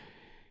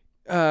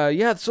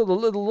 So the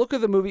look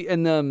of the movie,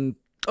 and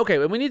okay,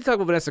 we need to talk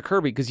about Vanessa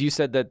Kirby because you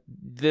said that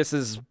this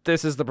is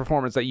the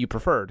performance that you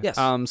preferred. Yes.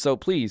 So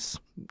please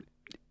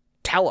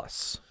tell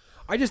us.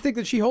 I just think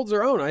that she holds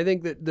her own. I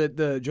think that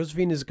the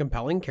Josephine is a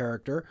compelling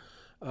character.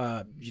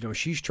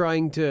 She's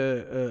trying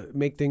to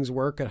make things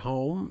work at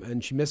home,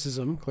 and she misses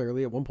him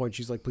clearly. At one point,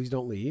 she's like, "Please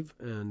don't leave."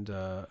 And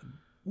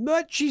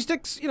but she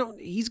sticks.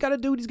 He's got to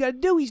do what he's got to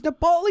do. He's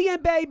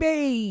Napoleon,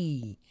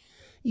 baby.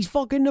 He's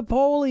fucking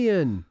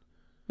Napoleon.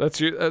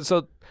 That's your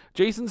so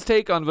Jason's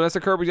take on Vanessa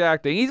Kirby's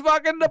acting. He's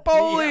fucking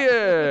Napoleon.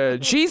 Yeah.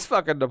 She's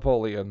fucking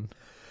Napoleon.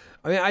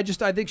 I mean, I just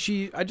think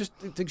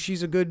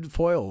she's a good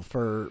foil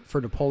for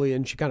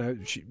Napoleon.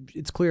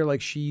 It's clear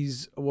like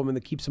she's a woman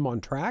that keeps him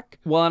on track.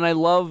 Well, and I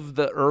love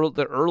the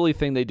early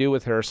thing they do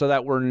with her, so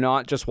that we're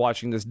not just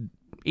watching this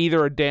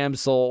either a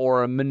damsel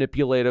or a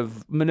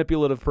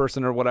manipulative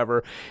person or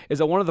whatever. Is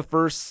that one of the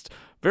first,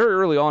 very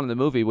early on in the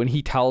movie, when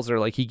he tells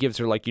her, like, he gives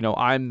her, like,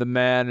 I'm the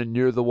man and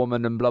you're the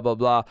woman and blah blah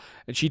blah,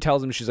 and she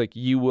tells him, she's like,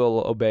 you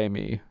will obey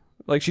me.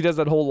 Like, she does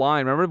that whole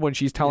line. Remember when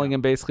she's telling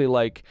him basically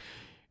like,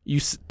 you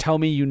tell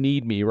me you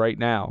need me right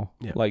now.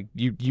 Yeah. Like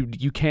you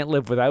can't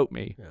live without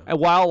me. Yeah. And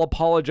while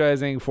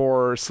apologizing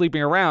for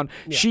sleeping around,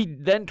 she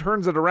then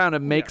turns it around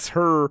and makes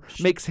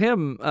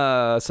him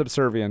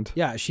subservient.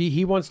 Yeah,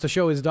 he wants to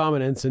show his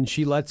dominance, and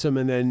she lets him,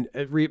 and then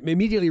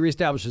immediately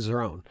reestablishes her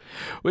own.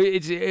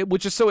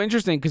 Which is so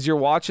interesting because you're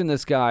watching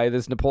this guy,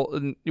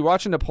 you're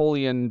watching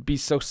Napoleon be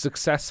so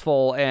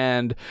successful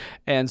and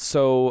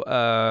so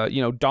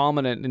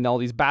dominant in all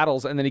these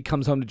battles, and then he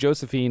comes home to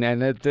Josephine, and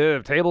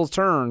the tables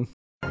turn.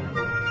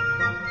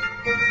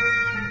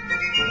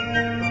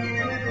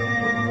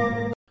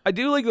 I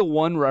do like the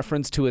one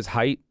reference to his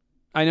height.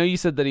 I know you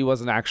said that he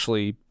wasn't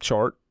actually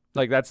short.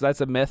 Like that's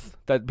a myth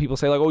that people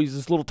say, like, oh, he's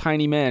this little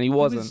tiny man. He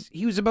wasn't.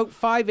 He was about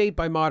 5'8"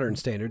 by modern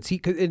standards.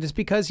 It's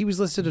because he was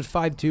listed at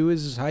 5'2"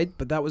 as his height,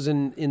 but that was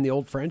in the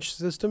old French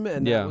system,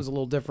 and that was a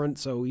little different.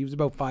 So he was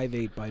about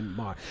 5'8" by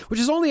modern, which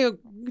is only a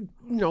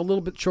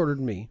little bit shorter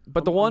than me.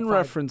 But the one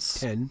reference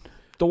 10.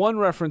 The one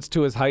reference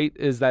to his height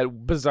is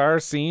that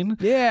bizarre scene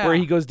where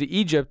he goes to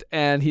Egypt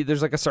and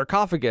there's like a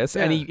sarcophagus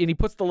and he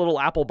puts the little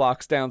apple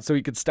box down so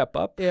he could step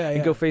up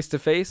and go face to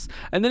face.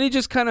 And then he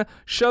just kind of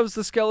shoves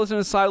the skeleton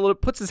aside a little,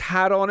 puts his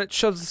hat on it,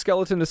 shoves the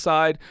skeleton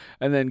aside,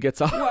 and then gets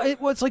up.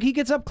 Well, it's like he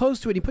gets up close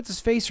to it. He puts his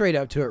face right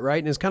up to it, right?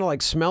 And is kind of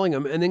like smelling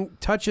him, and then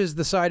touches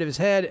the side of his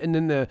head, and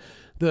then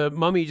the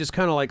mummy just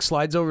kind of like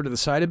slides over to the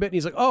side a bit, and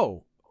he's like,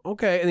 oh,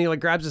 okay. And he like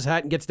grabs his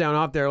hat and gets down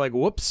off there like,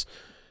 whoops.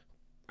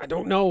 I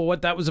don't know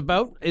what that was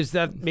about. Is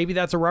that maybe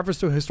that's a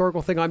reference to a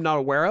historical thing I'm not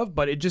aware of,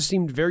 but it just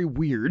seemed very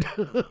weird.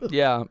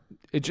 Yeah.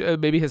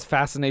 Maybe his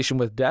fascination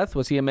with death.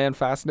 Was he a man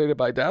fascinated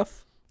by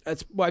death?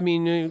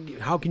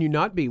 How can you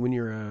not be when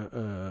you're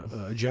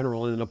a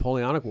general in the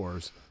Napoleonic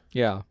Wars?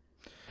 Yeah.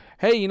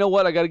 Hey, you know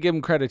what? I got to give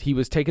him credit. He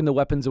was taking the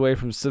weapons away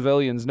from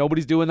civilians.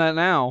 Nobody's doing that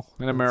now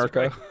in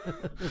America.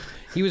 Right.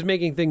 He was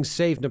making things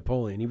safe,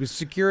 Napoleon. He was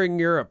securing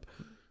Europe.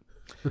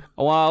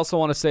 Well, I also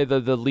want to say the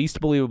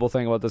least believable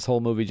thing about this whole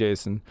movie,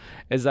 Jason,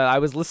 is that I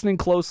was listening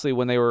closely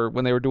when they were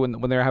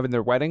having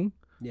their wedding,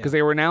 because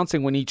they were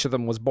announcing when each of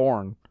them was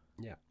born.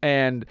 Yeah.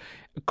 And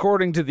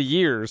according to the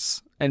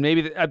years, and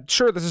maybe I'm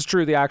sure this is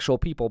true of the actual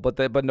people, but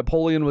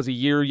Napoleon was a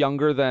year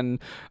younger than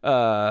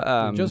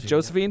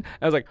Josephine.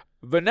 I was like,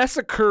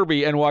 Vanessa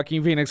Kirby and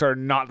Joaquin Phoenix are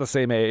not the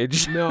same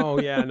age.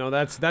 No,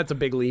 that's a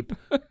big leap.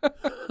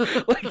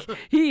 Like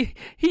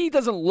he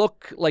doesn't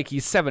look like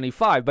he's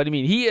 75, but I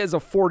mean he is a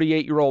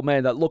 48-year-old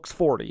man that looks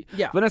 40.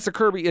 Yeah. Vanessa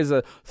Kirby is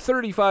a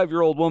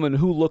 35-year-old woman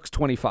who looks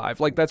 25.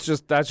 Like that's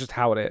just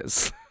how it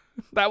is.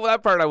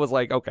 that part I was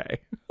like, okay.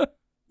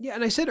 Yeah,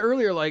 and I said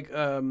earlier, like,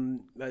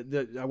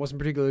 that I wasn't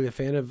particularly a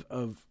fan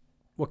of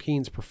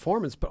Joaquin's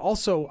performance, but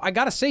also I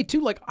gotta say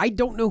too, like I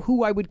don't know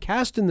who I would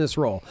cast in this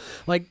role.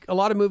 Like a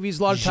lot of movies,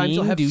 a lot of times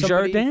you'll have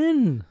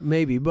somebody,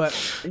 maybe, but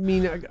I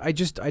mean, I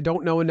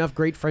don't know enough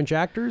great French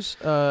actors,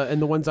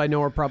 and the ones I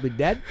know are probably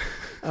dead.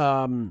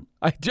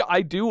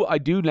 I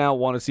do now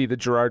want to see the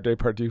Gerard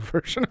Depardieu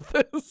version of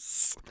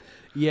this.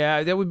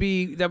 Yeah, that would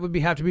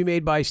have to be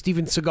made by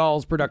Steven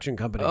Seagal's production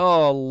company.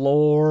 Oh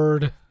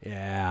Lord.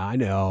 Yeah, I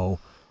know.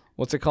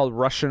 What's it called?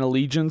 Russian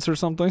Allegiance or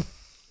something?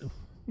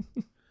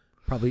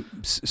 Probably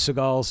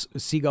Seagal's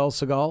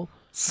Seagulls.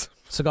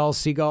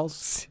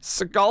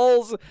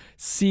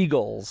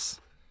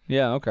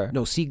 Yeah, okay.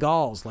 No,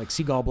 seagulls, like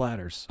seagull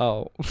bladders.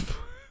 Oh.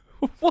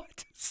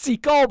 What?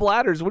 Seagull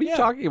bladders? What are you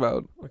talking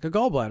about? Like a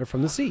gallbladder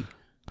from the sea.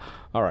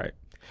 All right.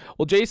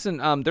 Well, Jason,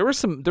 there were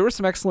some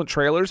excellent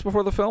trailers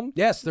before the film.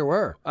 Yes, there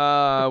were.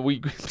 We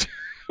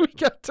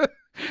got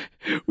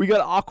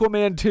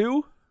Aquaman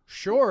 2.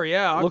 Sure,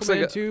 yeah. Looks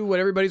like 2, what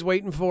everybody's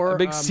waiting for. A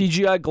big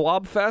CGI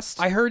glob fest.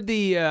 I heard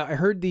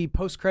the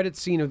post-credit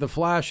scene of The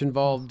Flash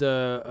involved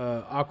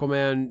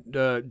Aquaman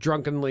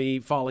drunkenly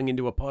falling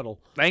into a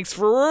puddle. Thanks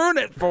for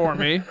ruining it for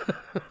me.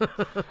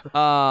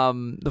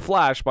 The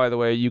Flash, by the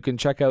way, you can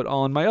check out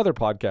on my other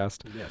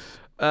podcast. Yes.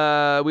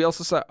 We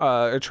also saw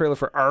a trailer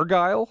for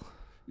Argyle,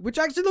 which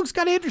actually looks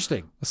kind of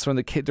interesting. It's from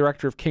the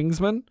director of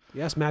Kingsman.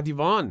 Yes, Matthew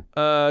Vaughn.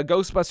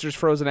 Ghostbusters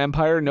Frozen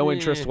Empire, no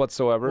interest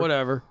whatsoever.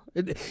 Whatever.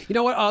 You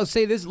know what? I'll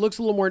say this. It looks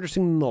a little more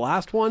interesting than the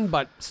last one,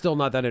 but still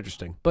not that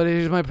interesting. But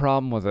here's my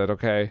problem with it,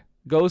 okay?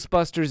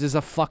 Ghostbusters is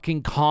a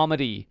fucking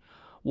comedy.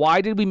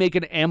 Why did we make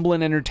an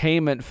Amblin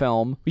Entertainment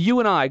film? You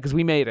and I, because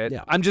we made it.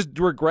 Yeah. I'm just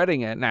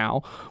regretting it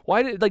now.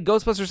 Why did,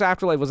 Ghostbusters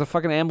Afterlife was a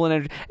fucking Amblin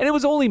Entertainment, and it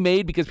was only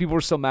made because people were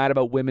so mad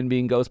about women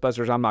being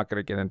Ghostbusters. I'm not going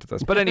to get into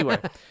this. But anyway,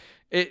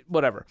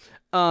 whatever.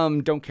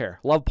 Don't care.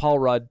 Love Paul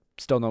Rudd.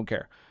 Still don't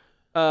care.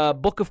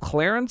 Book of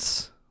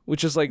Clarence,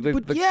 which is like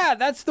yeah,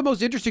 that's the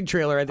most interesting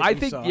trailer I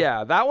think saw.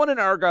 Yeah, that one and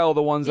Argyle are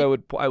the ones I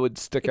would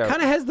stick out. It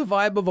kind of has the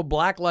vibe of a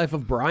Black Life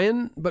of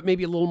Brian, but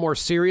maybe a little more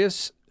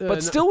serious.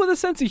 But still with a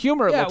sense of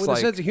humor, it looks like. Yeah, with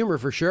a sense of humor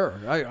for sure.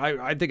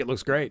 I think it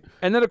looks great.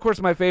 And then, of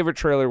course, my favorite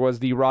trailer was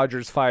the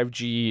Rogers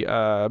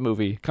 5G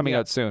movie coming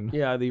out soon.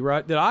 Yeah,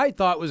 that I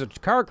thought was a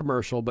car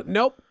commercial, but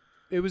nope.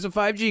 It was a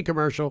 5G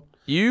commercial.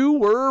 You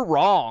were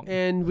wrong.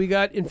 And we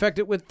got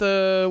infected with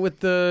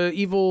the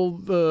evil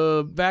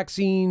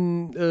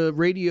vaccine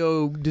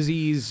radio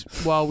disease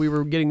while we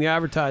were getting the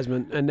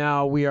advertisement, and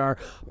now we are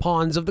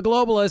pawns of the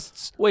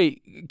globalists.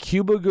 Wait,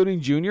 Cuba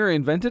Gooding Jr.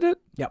 invented it?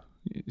 Yep.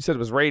 You said it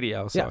was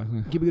radio. So. Yeah,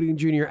 Cuba Gooding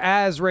Jr.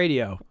 as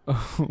radio.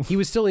 He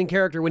was still in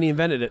character when he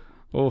invented it.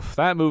 Oof,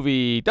 that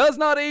movie does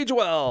not age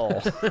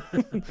well.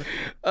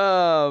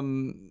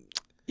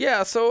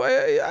 Yeah, so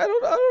I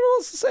don't know what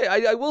else to say.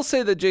 I will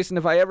say that, Jason,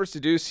 if I ever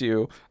seduce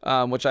you,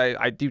 which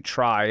I do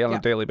try on a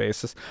daily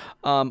basis,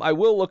 I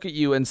will look at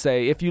you and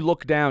say, if you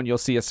look down, you'll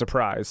see a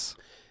surprise.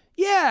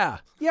 Yeah,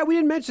 we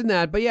didn't mention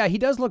that, but yeah, he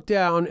does look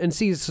down and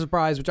sees a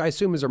surprise, which I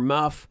assume is her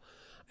muff.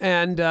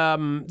 And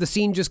the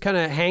scene just kind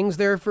of hangs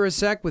there for a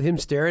sec with him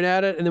staring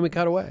at it, and then we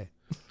cut away.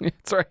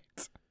 That's right.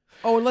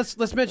 Oh, and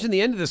let's mention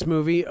the end of this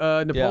movie.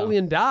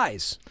 Napoleon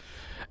dies.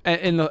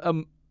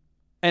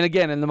 And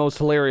again, in the most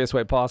hilarious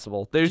way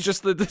possible. There's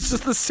just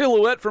the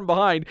silhouette from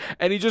behind,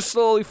 and he just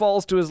slowly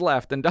falls to his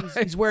left and dies.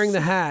 He's wearing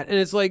the hat, and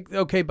it's like,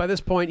 okay, by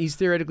this point, he's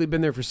theoretically been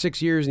there for 6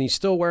 years, and he's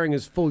still wearing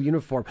his full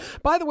uniform.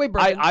 By the way,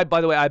 Brian, I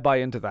buy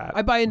into that.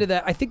 I buy into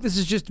that. I think this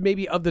is just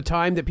maybe of the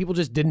time that people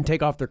just didn't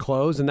take off their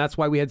clothes, and that's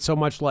why we had so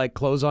much like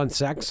clothes on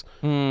sex.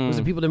 Was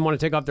that people didn't want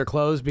to take off their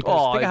clothes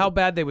because think of how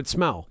bad they would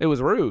smell. It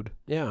was rude.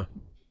 Yeah.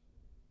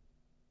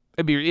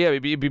 It'd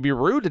be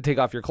rude to take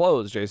off your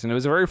clothes, Jason. It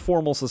was a very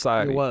formal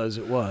society. It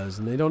was,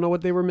 and they don't know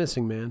what they were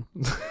missing, man.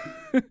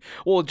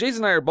 Well,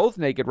 Jason and I are both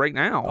naked right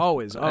now.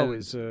 Always.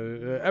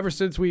 Ever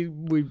since we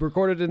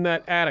recorded in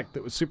that attic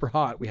that was super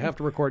hot, we have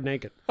to record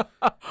naked.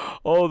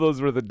 Oh,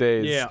 those were the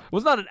days. Yeah. It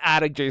was not an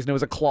attic, Jason. It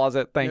was a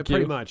closet. Thank you.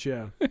 Pretty much,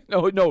 yeah.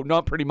 No,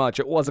 not pretty much.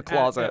 It was a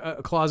closet.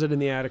 A closet in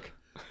the attic.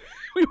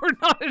 We were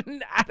not in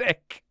an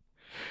attic.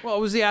 Well, it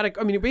was the attic.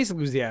 I mean, it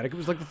basically was the attic. It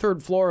was like the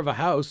third floor of a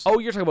house. Oh,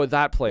 you're talking about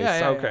that place.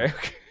 Yeah, okay.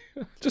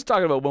 Just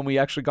talking about when we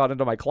actually got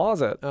into my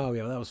closet. Oh,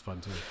 yeah, that was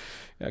fun, too.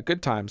 Yeah,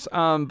 good times.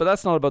 But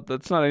that's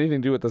not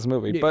anything to do with this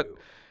movie. Yeah. But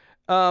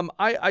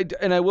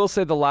I will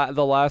say the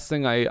last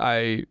thing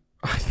I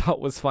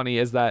thought was funny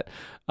is that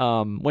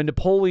when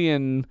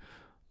Napoleon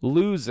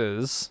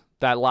loses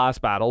that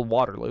last battle,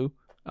 Waterloo,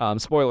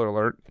 spoiler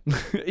alert,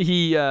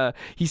 he's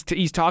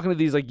talking to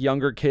these like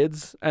younger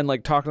kids and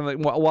like talking to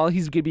them while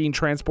he's being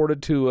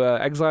transported to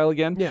exile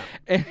again. Yeah.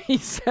 And he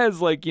says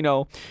like,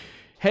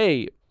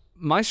 hey,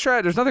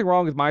 there's nothing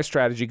wrong with my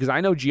strategy because I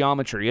know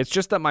geometry. It's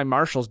just that my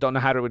marshals don't know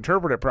how to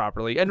interpret it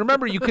properly. And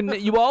remember,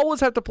 you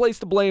always have to place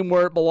the blame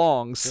where it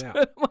belongs. Yeah.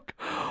 I'm like,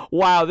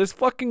 Wow, this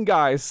fucking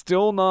guy is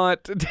still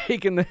not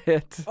taking the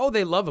hit. Oh,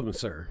 they love him,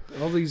 sir.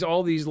 All these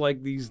I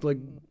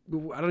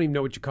don't even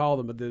know what you call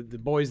them, but the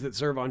boys that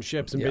serve on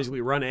ships and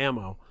basically run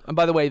ammo. And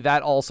by the way,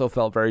 that also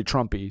felt very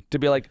Trumpy to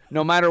be like,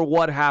 no matter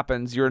what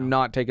happens, you're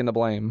not taking the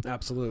blame.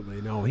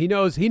 Absolutely. No, he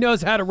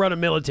knows how to run a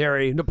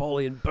military,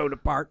 Napoleon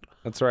Bonaparte.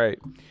 That's right.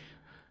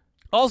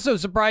 Also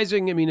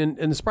surprising, I mean,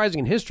 and surprising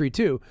in history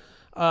too.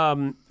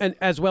 And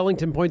as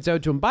Wellington points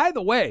out to him, by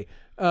the way,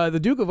 the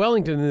Duke of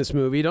Wellington in this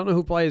movie, don't know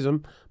who plays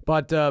him,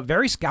 but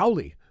very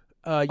scowly.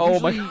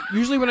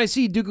 Usually when I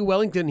see Duke of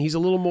Wellington, he's a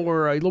little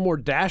more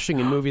dashing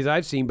in movies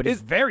I've seen, but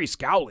he's very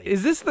scowly.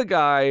 Is this the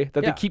guy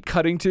that they keep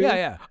cutting to?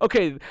 Yeah.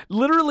 Okay,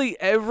 literally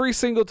every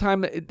single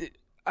time.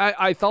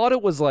 I thought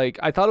it was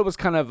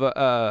kind of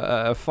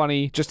a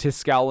funny, just his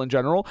scowl in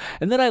general,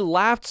 and then I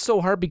laughed so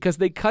hard because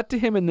they cut to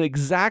him in the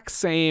exact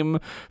same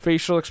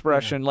facial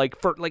expression,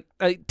 for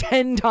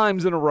 10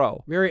 times in a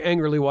row. Very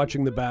angrily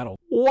watching the battle.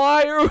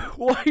 Why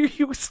are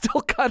you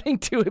still cutting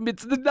to him?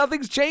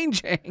 Nothing's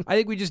changing. I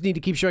think we just need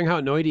to keep showing how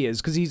annoyed he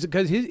is because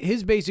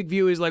his basic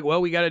view is like,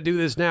 well, we got to do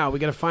this now. We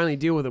got to finally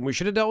deal with him. We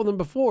should have dealt with him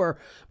before,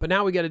 but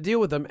now we got to deal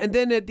with him. And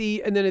then at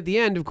the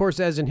end, of course,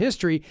 as in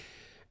history.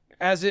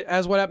 As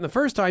what happened the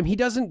first time, he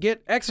doesn't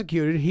get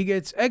executed; he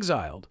gets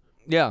exiled.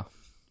 Yeah,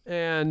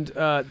 and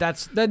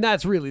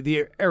that's really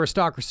the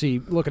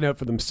aristocracy looking out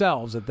for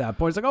themselves at that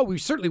point. It's like, oh, we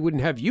certainly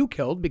wouldn't have you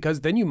killed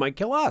because then you might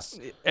kill us.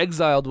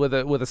 Exiled with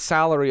a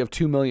salary of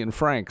 2 million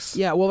francs.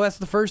 Yeah, well, that's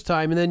the first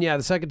time, and then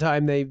the second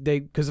time they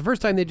because the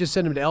first time they just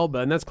sent him to Elba,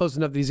 and that's close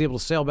enough that he's able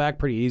to sail back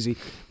pretty easy.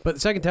 But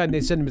the second time they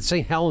sent him to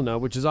St. Helena,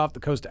 which is off the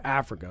coast of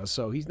Africa,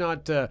 so he's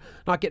not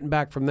getting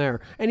back from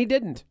there, and he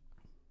didn't.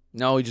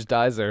 No, he just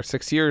dies there.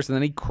 6 years, and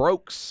then he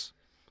croaks.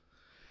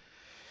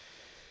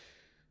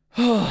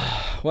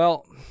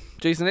 Well,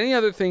 Jason, any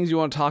other things you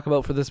want to talk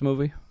about for this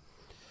movie?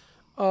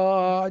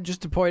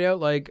 Just to point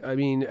out,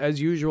 as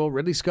usual,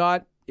 Ridley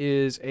Scott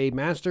is a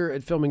master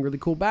at filming really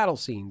cool battle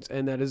scenes,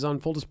 and that is on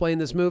full display in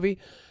this movie.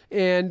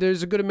 And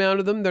there's a good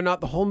amount of them. They're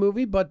not the whole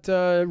movie, but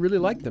really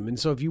like them. And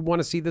so if you want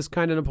to see this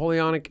kind of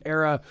Napoleonic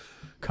era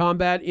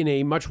combat in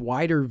a much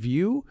wider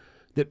view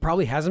that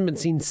probably hasn't been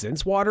seen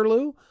since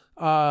Waterloo,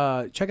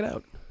 check it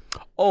out.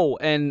 Oh,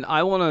 and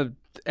I want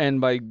to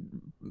end by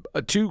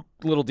two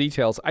little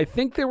details. I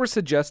think they were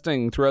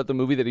suggesting throughout the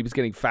movie that he was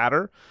getting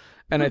fatter.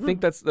 And I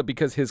think that's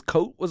because his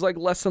coat was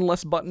less and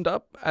less buttoned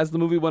up as the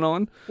movie went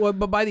on. Well,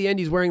 but by the end,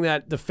 he's wearing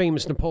the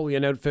famous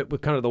Napoleon outfit with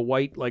kind of the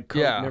white coat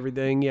and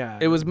everything. Yeah,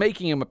 it was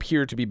making him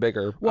appear to be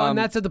bigger. Well, and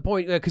that's at the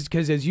point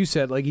because as you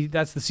said,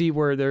 that's the scene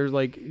where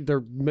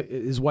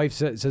his wife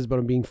says about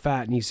him being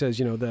fat, and he says,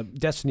 the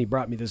destiny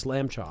brought me this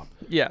lamb chop.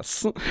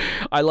 Yes,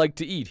 I like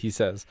to eat, he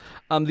says.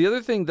 The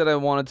other thing that I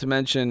wanted to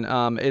mention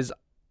is,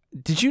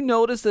 did you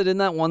notice that in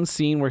that one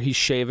scene where he's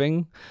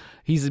shaving,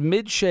 he's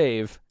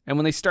mid-shave? And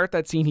when they start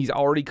that scene, he's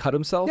already cut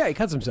himself? Yeah, he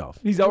cuts himself.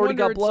 He's already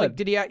got blood.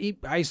 Did he?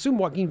 I assume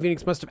Joaquin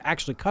Phoenix must have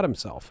actually cut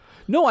himself.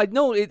 No,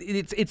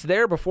 it's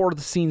there before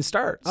the scene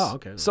starts. Oh,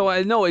 okay. So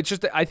I know it's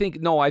just I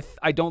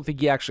don't think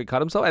he actually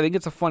cut himself. I think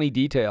it's a funny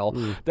detail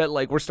that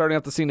we're starting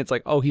out the scene. It's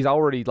he's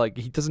already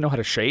he doesn't know how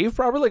to shave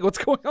properly. What's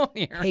going on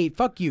here? Hey,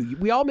 fuck you.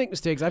 We all make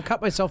mistakes. I've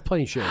cut myself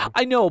plenty shave.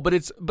 I know, but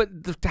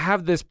to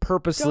have this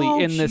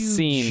purposely in this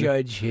scene,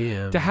 judge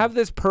him. To have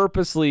this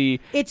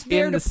purposely, it's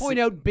there to point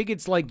out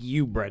bigots like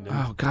you, Brendan.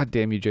 Oh, God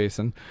damn you,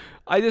 Jason.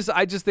 I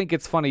just think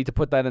it's funny to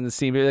put that in the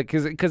scene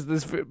because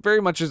this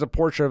very much is a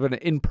portrait of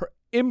an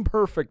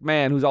imperfect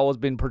man who's always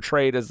been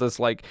portrayed as this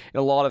in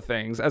a lot of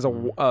things as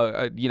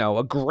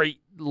a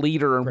great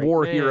leader and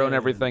war hero and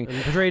everything,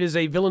 and portrayed as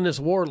a villainous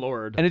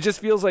warlord. And it just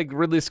feels like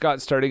Ridley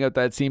Scott starting out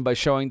that scene by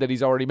showing that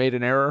he's already made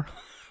an error.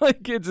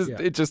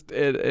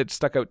 It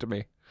stuck out to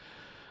me.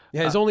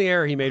 Yeah, his only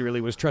error he made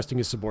really was trusting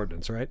his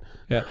subordinates, right?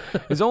 Yeah,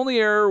 his only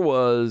error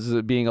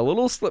was being a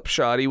little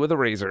slipshotty with a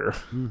razor.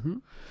 Mm-hmm.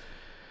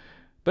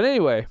 But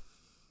anyway,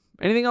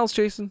 anything else,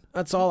 Jason?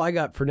 That's all I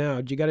got for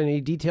now. Do you got any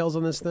details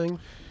on this thing?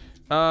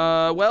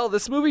 Well,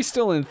 this movie's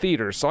still in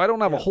theaters, so I don't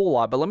have a whole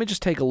lot, but let me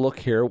just take a look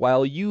here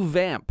while you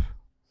vamp.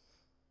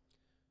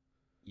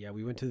 Yeah,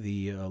 we went to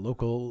the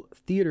local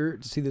theater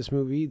to see this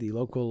movie, the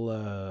local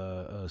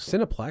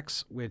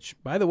Cineplex, which,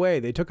 by the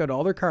way, they took out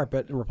all their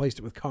carpet and replaced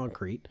it with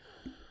concrete.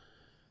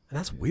 And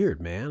that's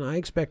weird, man. I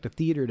expect a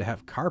theater to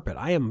have carpet.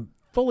 I am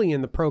fully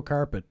in the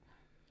pro-carpet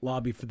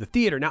lobby for the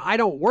theater. Now, I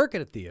don't work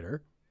at a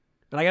theater.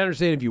 And I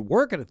understand if you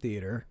work at a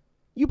theater,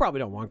 you probably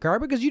don't want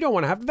carpet because you don't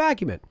want to have to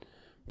vacuum it.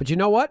 But you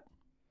know what?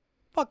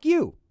 Fuck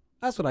you.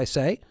 That's what I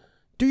say.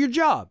 Do your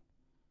job.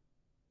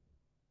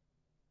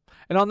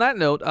 And on that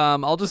note,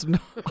 I'll just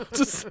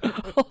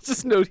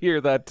note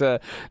here that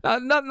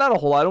not a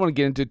whole lot. I don't want to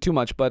get into it too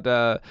much, but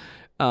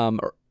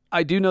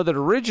I do know that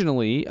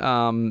originally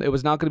it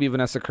was not going to be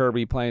Vanessa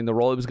Kirby playing the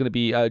role. It was going to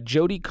be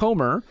Jodie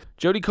Comer.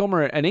 Jodie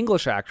Comer, an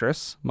English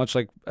actress, much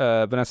like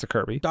Vanessa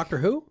Kirby. Doctor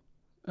Who?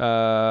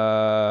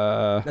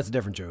 That's a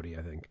different Jodie,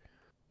 I think.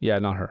 Yeah,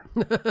 not her.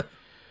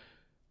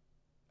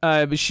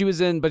 But she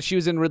was in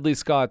Ridley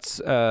Scott's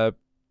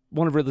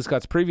one of Ridley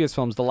Scott's previous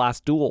films, The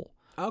Last Duel.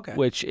 Okay.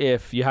 which,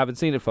 if you haven't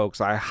seen it, folks,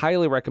 I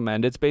highly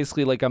recommend. It's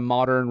basically like a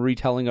modern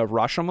retelling of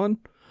Rashomon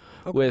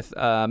with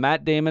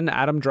Matt Damon,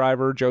 Adam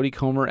Driver, Jodie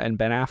Comer, and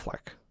Ben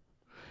Affleck.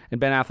 And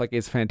Ben Affleck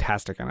is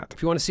fantastic in it.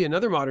 If you want to see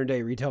another modern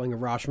day retelling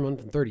of Rashomon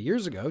from 30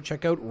 years ago,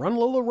 check out Run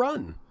Lola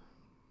Run.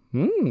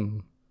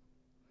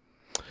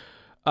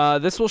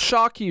 This will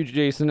shock you,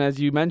 Jason, as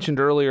you mentioned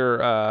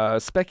earlier,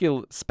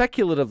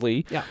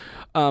 speculatively. Yeah.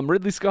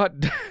 Ridley Scott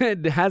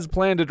has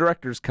planned a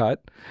director's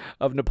cut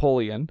of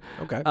Napoleon.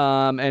 Okay.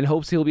 And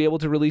hopes he'll be able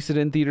to release it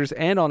in theaters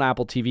and on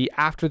Apple TV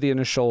after the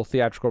initial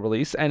theatrical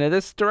release. And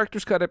this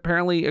director's cut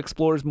apparently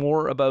explores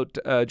more about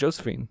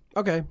Josephine.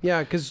 Okay.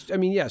 Yeah, because, I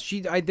mean, yes,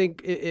 I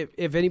think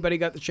if anybody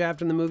got the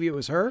shaft in the movie, it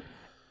was her.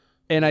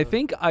 And I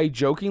think I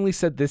jokingly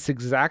said this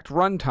exact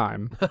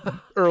runtime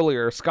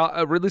earlier.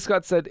 Ridley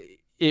Scott said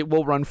it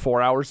will run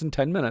 4 hours and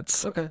 10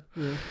 minutes. Okay.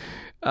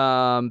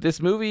 Yeah.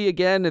 This movie,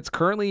 again, it's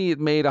currently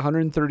made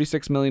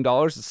 $136 million.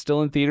 It's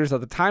still in theaters.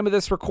 At the time of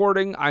this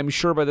recording, I'm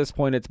sure by this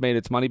point it's made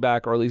its money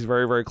back, or at least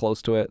very, very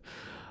close to it.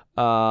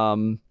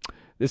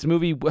 This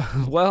movie,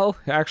 well,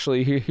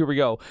 actually, here we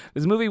go.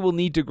 This movie will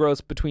need to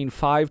gross between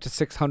 500 to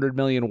 600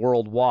 million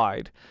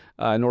worldwide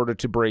in order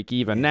to break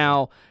even.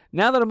 Now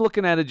that I'm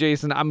looking at it,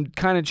 Jason, I'm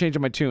kind of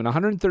changing my tune.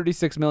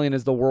 136 million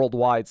is the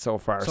worldwide so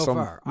far.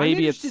 Maybe I'm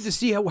interested to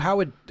see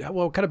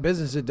what kind of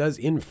business it does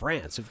in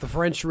France. If the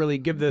French really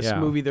give this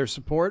movie their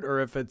support,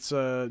 or if it's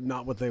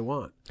not what they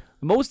want.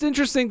 The most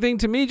interesting thing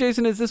to me,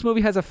 Jason, is this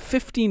movie has a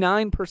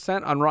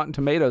 59% on Rotten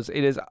Tomatoes.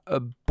 It is a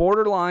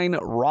borderline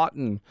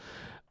rotten.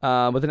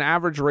 With an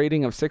average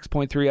rating of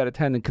 6.3 out of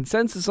 10. The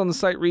consensus on the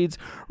site reads,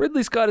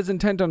 Ridley Scott is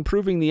intent on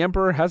proving the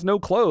Emperor has no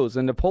clothes,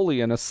 and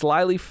Napoleon, a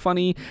slyly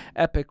funny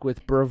epic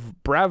with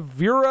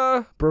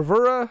bravura,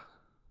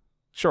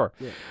 sure,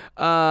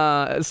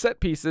 set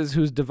pieces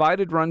whose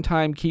divided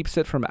runtime keeps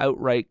it from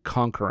outright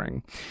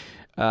conquering.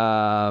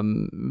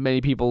 Many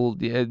people,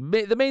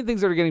 the main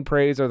things that are getting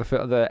praised are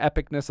the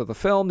epicness of the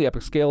film, the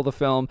epic scale of the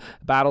film,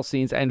 battle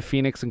scenes, and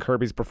Phoenix and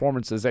Kirby's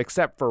performances,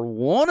 except for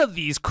one of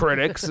these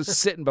critics is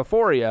sitting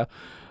before you.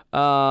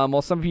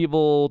 While some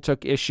people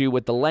took issue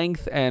with the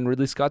length and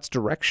Ridley Scott's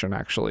direction,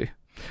 actually,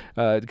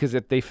 because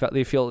they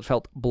feel it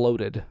felt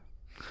bloated.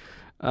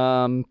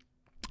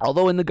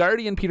 Although in The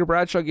Guardian, Peter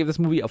Bradshaw gave this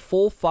movie a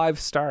full 5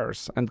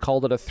 stars and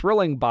called it a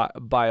thrilling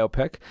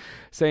biopic,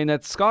 saying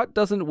that Scott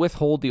doesn't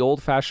withhold the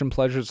old-fashioned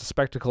pleasures of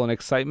spectacle and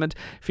excitement.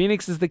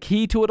 Phoenix is the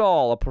key to it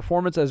all, a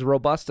performance as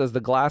robust as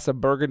the glass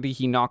of Burgundy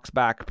he knocks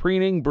back,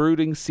 preening,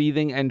 brooding,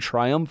 seething, and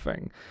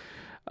triumphing.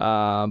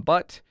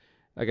 But,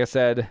 like I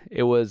said,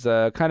 it was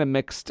kind of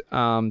mixed.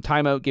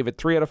 Time Out gave it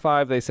 3 out of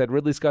 5. They said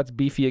Ridley Scott's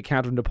beefy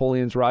account of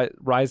Napoleon's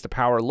rise to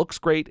power looks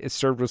great, is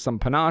served with some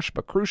panache,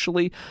 but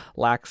crucially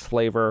lacks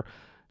flavor.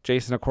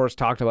 Jason, of course,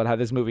 talked about how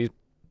this movie is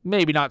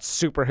maybe not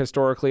super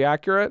historically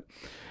accurate,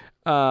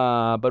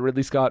 but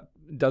Ridley Scott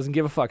doesn't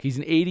give a fuck. He's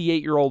an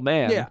 88-year-old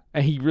man,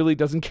 and he really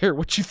doesn't care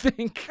what you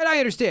think. And I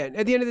understand.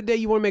 At the end of the day,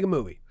 you want to make a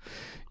movie.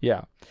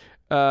 Yeah.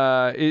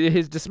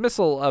 His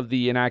dismissal of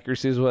the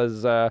inaccuracies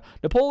was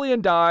Napoleon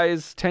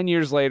dies, 10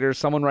 years later,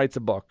 someone writes a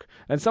book.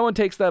 And someone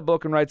takes that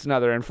book and writes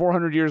another. And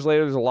 400 years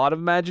later, there's a lot of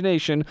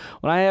imagination.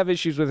 When I have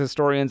issues with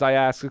historians, I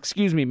ask,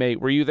 excuse me,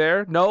 mate, were you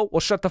there? No? Well,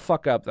 shut the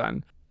fuck up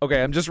then.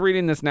 Okay, I'm just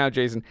reading this now,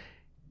 Jason.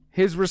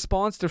 His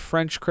response to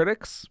French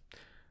critics,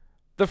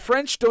 the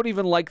French don't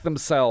even like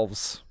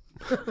themselves.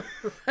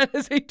 That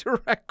is a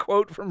direct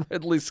quote from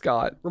Ridley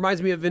Scott.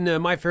 Reminds me of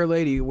in My Fair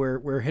Lady,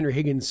 where Henry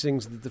Higgins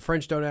sings that the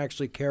French don't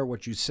actually care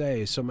what you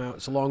say, so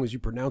long as you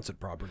pronounce it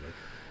properly.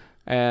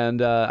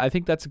 And I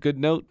think that's a good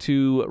note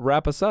to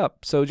wrap us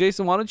up. So,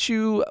 Jason, why don't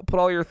you put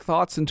all your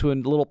thoughts into a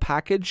little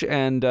package,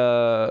 and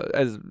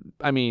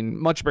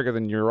much bigger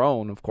than your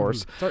own, of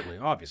course. Certainly,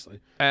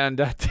 obviously. And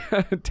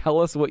tell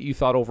us what you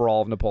thought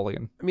overall of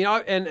Napoleon. I mean,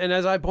 and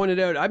as I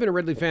pointed out, I've been a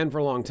Ridley fan for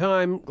a long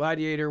time.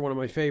 Gladiator, one of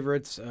my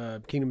favorites.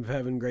 Kingdom of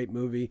Heaven, great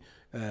movie.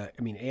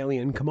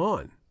 Alien, come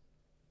on.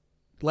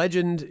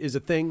 Legend is a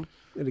thing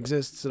that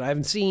exists that I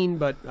haven't seen,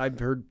 but I've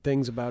heard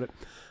things about it.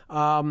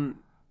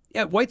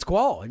 Yeah, White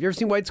Squall. Have you ever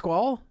seen White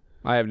Squall?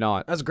 I have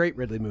not. That's a great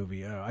Ridley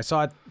movie. I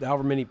saw it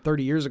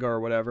 30 years ago or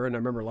whatever, and I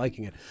remember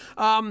liking it.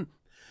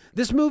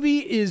 This movie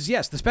is,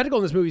 yes, the spectacle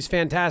in this movie is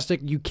fantastic.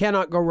 You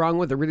cannot go wrong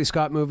with a Ridley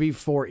Scott movie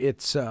for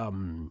its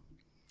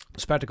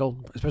spectacle,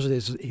 especially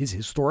his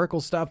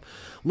historical stuff.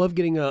 Love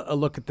getting a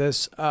look at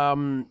this.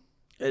 Vanessa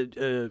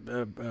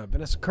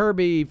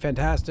Kirby,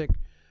 fantastic.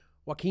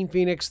 Joaquin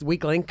Phoenix, the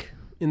weak link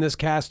in this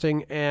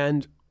casting.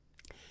 And,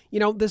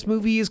 this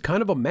movie is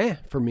kind of a meh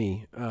for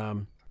me.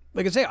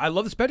 Like I say, I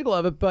love the spectacle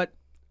of it, but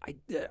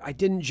I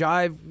didn't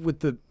jive with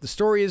the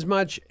story as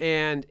much,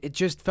 and it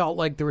just felt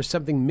like there was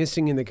something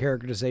missing in the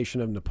characterization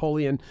of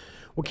Napoleon.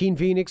 Joaquin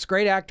Phoenix,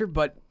 great actor,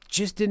 but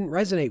just didn't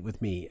resonate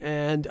with me,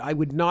 and I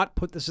would not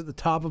put this at the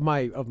top of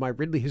my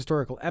Ridley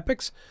historical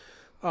epics.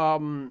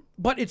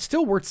 But it's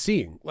still worth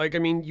seeing.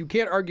 You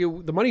can't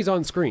argue. The money's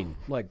on screen.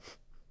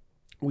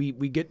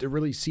 We get to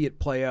really see it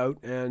play out,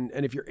 and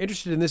if you're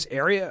interested in this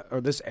area or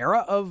this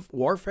era of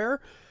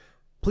warfare,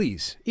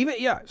 please,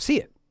 see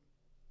it.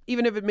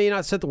 even if it may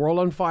not set the world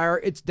on fire,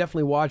 it's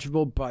definitely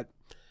watchable. But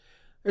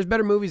there's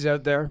better movies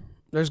out there.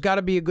 There's got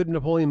to be a good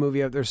Napoleon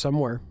movie out there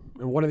somewhere.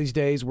 And one of these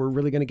days, we're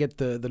really going to get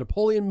the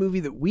Napoleon movie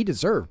that we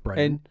deserve,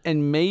 Brendan.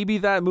 And maybe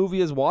that movie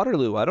is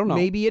Waterloo. I don't know.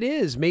 Maybe it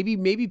is.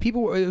 Maybe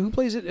people who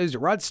plays it is it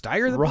Rod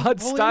Steiger. Rod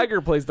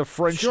Steiger plays the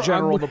French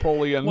General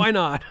Napoleon. Why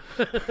not?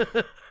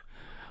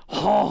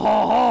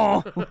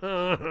 I'm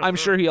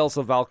sure he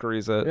also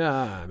Valkyries it.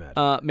 Yeah, I'm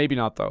at maybe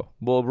not though.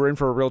 Well, we're in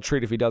for a real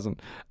treat if he doesn't.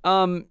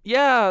 Sorry, you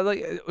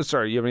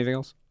have anything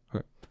else?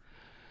 Okay.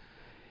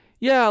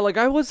 Yeah, like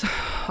I was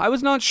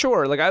not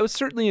sure. Like I was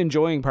certainly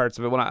enjoying parts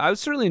of it I was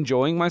certainly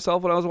enjoying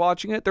myself when I was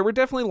watching it. There were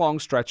definitely long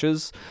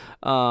stretches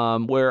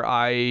where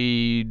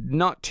I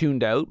not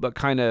tuned out, but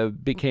kind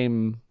of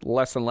became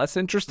less and less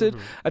interested.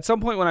 At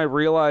some point when I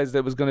realized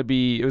it was going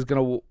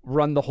to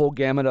run the whole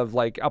gamut of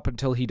like up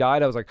until he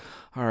died, I was like,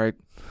 all right,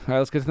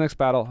 let's get to the next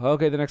battle.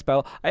 Okay, the next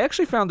battle. I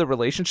actually found the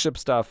relationship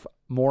stuff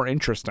more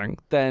interesting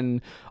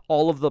than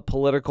all of the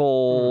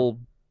political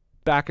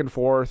back and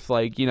forth,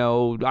 like, you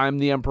know, I'm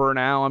the emperor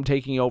now, I'm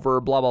taking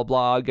over, blah, blah,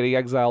 blah, getting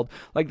exiled.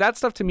 Like, that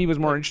stuff to me was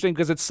more interesting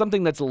because it's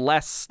something that's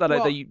less,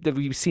 that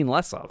we've seen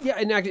less of. Yeah,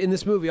 and in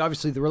this movie,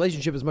 obviously, the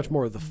relationship is much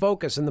more of the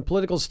focus, and the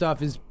political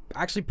stuff is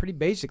actually pretty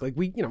basic. Like,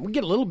 we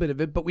get a little bit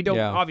of it, but we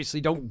obviously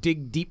don't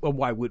dig deep. Well,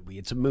 why would we?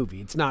 It's a movie.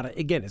 It's not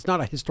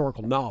a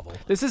historical novel.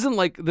 This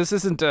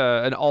isn't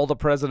an All the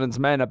President's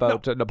Men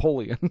about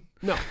Napoleon.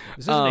 No,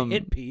 this isn't a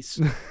hit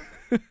piece.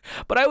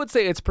 But I would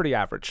say it's pretty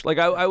average. Like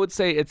I would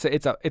say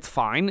it's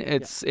fine.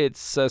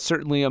 It's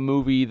certainly a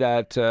movie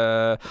that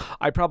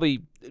I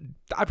probably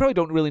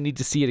don't really need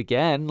to see it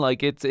again.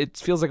 Like it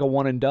feels like a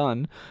one and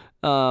done.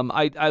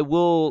 I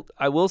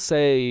will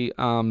say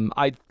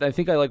I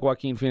think I like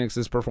Joaquin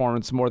Phoenix's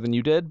performance more than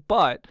you did,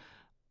 but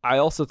I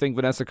also think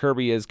Vanessa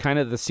Kirby is kind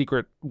of the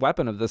secret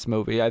weapon of this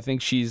movie. I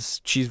think she's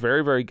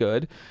very, very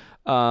good.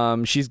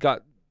 She's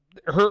got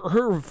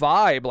her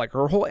vibe, like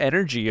her whole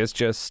energy is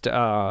just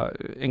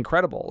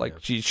incredible. Like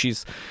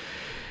she's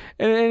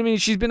and I mean,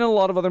 she's been in a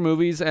lot of other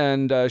movies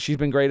and she's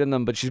been great in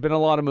them, but she's been in a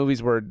lot of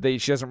movies where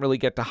she doesn't really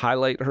get to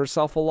highlight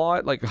herself a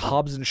lot, like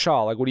Hobbs and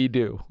Shaw. Like, what do you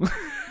do?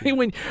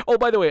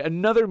 By the way,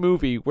 another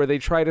movie where they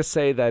try to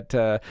say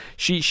that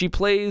she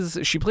plays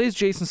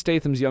Jason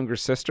Statham's younger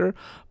sister,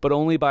 but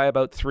only by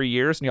about 3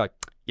 years, and you're like,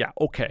 yeah,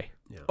 okay,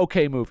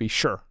 movie,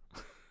 sure.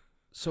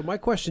 So my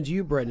question to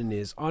you, Brendan,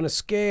 is on a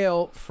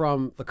scale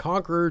from The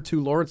Conqueror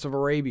to Lawrence of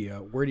Arabia,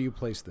 where do you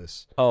place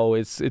this? Oh,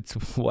 it's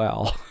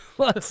well,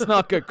 let's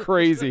not get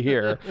crazy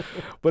here,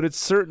 but it's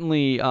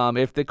certainly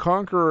if The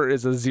Conqueror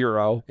is a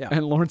 0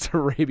 and Lawrence of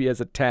Arabia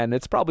is a 10,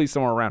 it's probably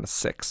somewhere around a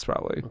 6,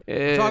 probably.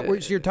 So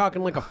you're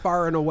talking like a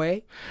Far and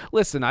Away?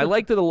 Listen, I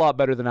liked it a lot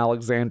better than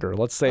Alexander.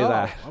 Let's say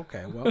that.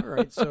 Okay, well, all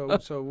right. So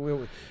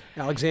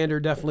Alexander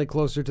definitely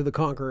closer to the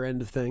Conqueror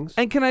end of things.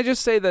 And can I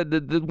just say that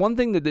the one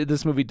thing that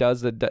this movie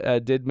does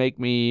that did make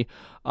me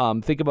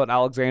think about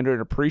Alexander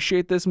and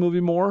appreciate this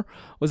movie more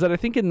was that I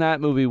think in that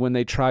movie when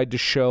they tried to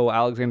show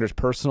Alexander's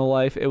personal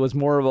life, it was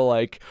more of a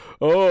like,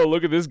 oh,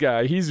 look at this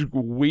guy, he's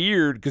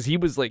weird because he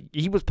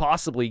was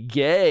possibly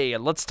gay,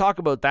 and let's talk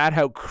about that,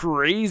 how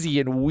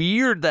crazy and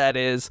weird that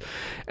is.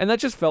 And that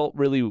just felt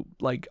really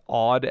like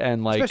odd,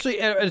 and like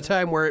especially at a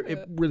time where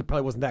it really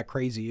probably wasn't that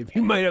crazy if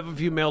you might have a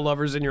few male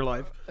lovers in your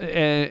life.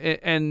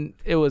 And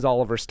it was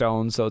Oliver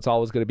Stone, so it's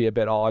always going to be a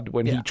bit odd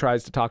when he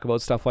tries to talk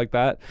about stuff like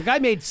that. The guy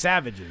made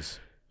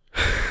Savages,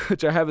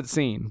 which I haven't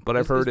seen, but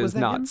I've heard is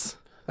nuts. Him?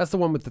 That's the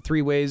one with the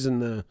three ways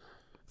and the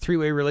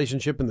three-way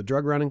relationship and the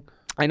drug running.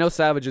 I know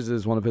Savages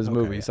is one of his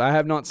movies. Yeah. I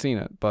have not seen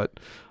it, but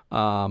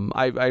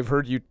I've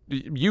heard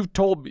you've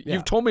told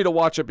me to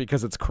watch it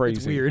because it's crazy.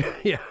 It's weird.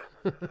 Yeah.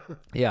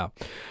 Yeah.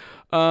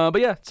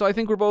 But yeah, so I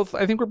think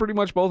we're pretty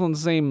much both on the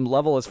same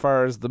level as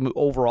far as the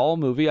overall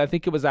movie. I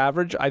think it was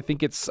average. I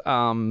think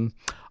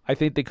I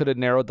think they could have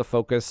narrowed the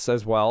focus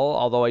as well.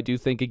 Although I do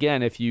think,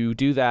 again, if you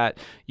do that,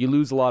 you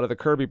lose a lot of the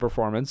Kirby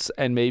performance,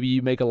 and maybe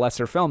you make a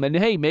lesser film. And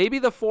hey, maybe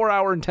the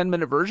 4-hour and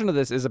 10-minute version of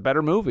this is a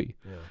better movie.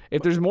 Yeah.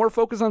 If there's more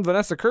focus on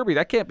Vanessa Kirby,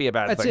 that can't be a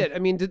bad thing. That's it. I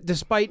mean,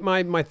 despite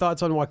my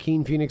thoughts on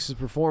Joaquin Phoenix's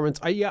performance,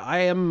 I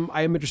am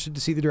interested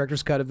to see the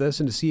director's cut of this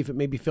and to see if it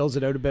maybe fills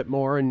it out a bit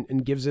more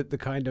and gives it the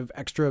kind of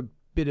extra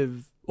bit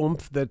of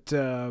oomph that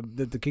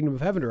the Kingdom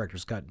of Heaven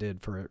director's cut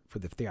did for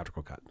the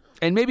theatrical cut.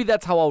 And maybe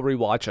that's how I'll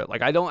rewatch it.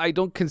 Like I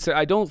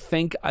don't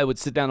think I would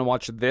sit down and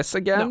watch this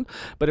again. No.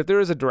 But if there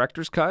is a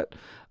director's cut,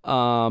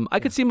 I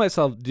could see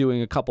myself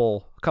doing a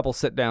couple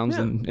sit downs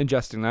and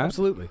ingesting that.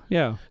 Absolutely.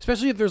 Yeah.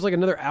 Especially if there's like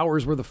another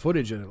hour's worth of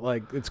footage in it.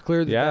 Like it's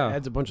clear that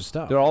adds a bunch of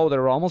stuff.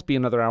 There'll almost be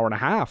another hour and a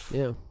half.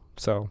 Yeah.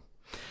 So.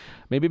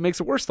 Maybe it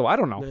makes it worse, though. I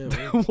don't know.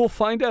 Yeah, we'll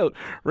find out.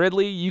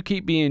 Ridley, you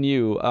keep being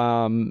you.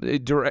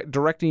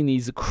 Directing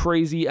these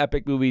crazy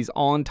epic movies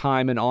on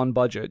time and on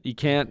budget. You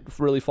can't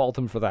really fault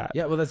him for that.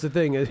 Yeah, well, that's the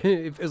thing.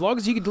 As long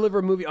as he can deliver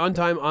a movie on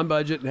time, on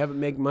budget, and have it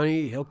make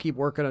money, he'll keep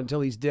working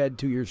until he's dead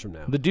 2 years from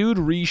now. The dude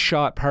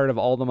reshot part of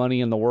All the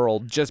Money in the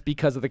World just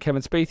because of the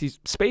Kevin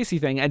Spacey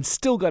thing and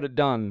still got it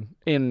done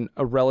in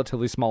a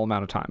relatively small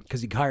amount of time.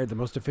 Because he hired the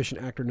most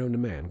efficient actor known to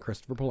man,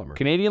 Christopher Plummer.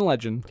 Canadian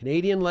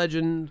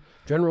legend,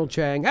 General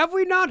Chang. Have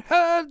we not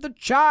heard the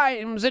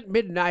chimes at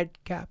midnight,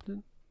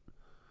 Captain?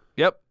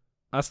 Yep,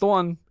 that's the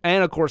one.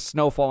 And of course,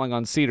 Snow Falling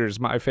on Cedars,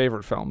 my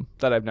favorite film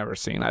that I've never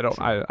seen.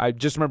 I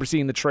just remember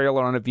seeing the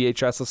trailer on a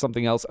VHS of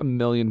something else a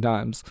million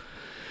times.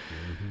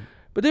 Mm-hmm.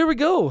 But there we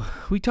go.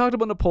 We talked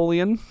about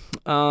Napoleon.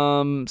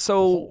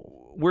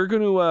 So we're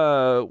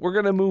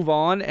gonna move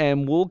on,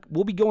 and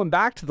we'll be going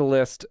back to the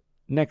list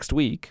next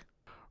week.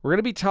 We're going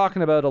to be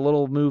talking about a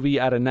little movie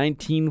out of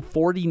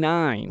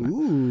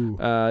 1949,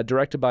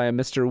 directed by a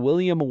Mr.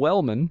 William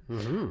Wellman.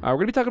 Mm-hmm. We're going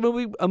to be talking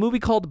about a movie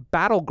called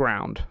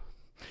Battleground.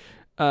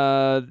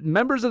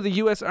 Members of the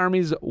U.S.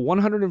 Army's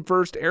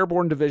 101st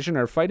Airborne Division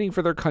are fighting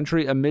for their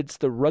country amidst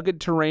the rugged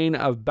terrain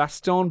of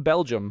Bastogne,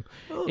 Belgium,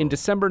 in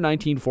December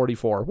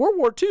 1944. World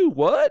War II,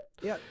 what?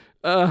 Yeah.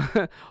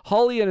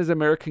 Hawley and his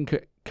American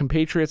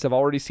compatriots have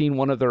already seen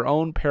one of their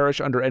own perish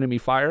under enemy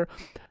fire.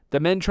 The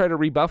men try to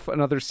rebuff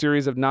another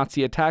series of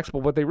Nazi attacks,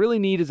 but what they really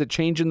need is a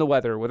change in the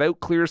weather. Without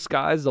clear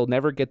skies, they'll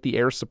never get the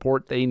air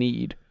support they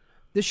need.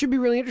 This should be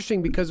really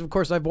interesting because, of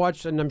course, I've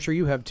watched, and I'm sure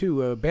you have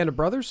too, Band of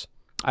Brothers.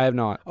 I have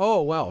not.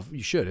 Oh, well,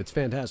 you should. It's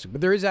fantastic. But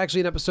there is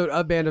actually an episode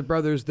of Band of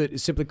Brothers that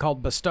is simply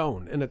called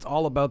Bastogne, and it's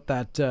all about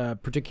that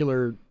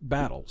particular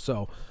battle.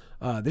 So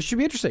this should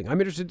be interesting.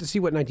 I'm interested to see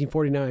what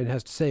 1949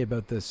 has to say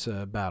about this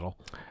battle.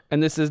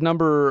 And this is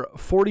number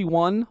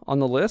 41 on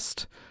the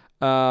list.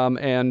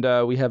 And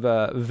we have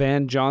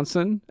Van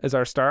Johnson as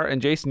our star.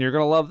 And Jason, you're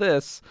going to love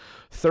this.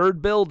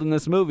 Third build in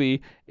this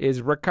movie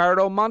is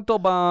Ricardo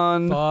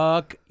Montalban.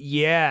 Fuck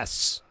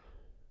yes.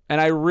 And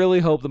I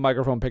really hope the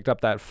microphone picked up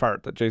that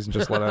fart that Jason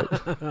just let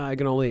out. I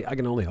can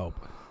only hope.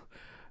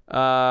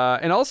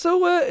 And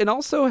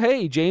also,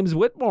 hey, James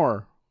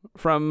Whitmore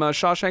from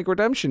Shawshank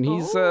Redemption.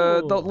 He's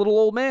the little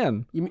old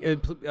man. You mean,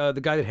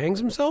 the guy that hangs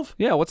himself?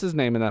 Yeah, what's his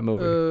name in that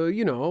movie?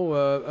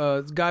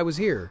 The guy was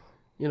here,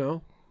 You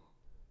know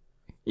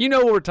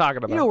what we're talking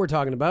about. You know what we're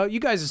talking about. You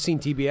guys have seen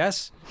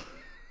TBS.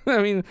 I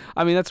mean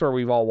that's where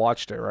we've all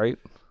watched it, right?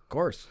 Of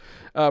course.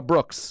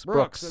 Brooks.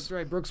 That's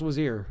right. Brooks was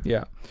here.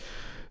 Yeah.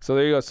 So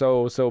there you go.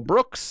 So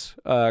Brooks,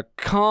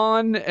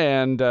 Khan,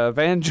 and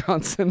Van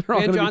Johnson.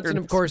 Van Johnson,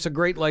 of course, a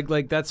great like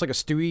that's like a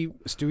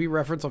Stewie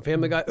reference on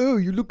Family Guy. Oh,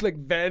 you look like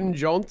Van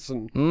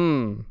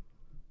Johnson.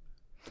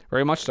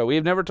 Very much so. We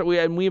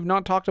have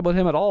not talked about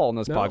him at all on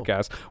this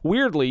podcast.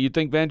 Weirdly, you'd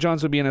think Van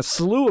Johnson would be in a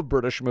slew of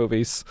British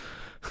movies.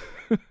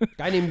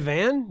 Guy named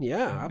Van?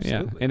 Yeah,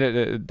 absolutely. Yeah,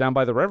 and down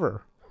by the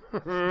river.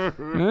 That's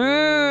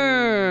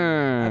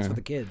for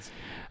the kids.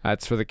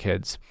 That's for the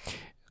kids.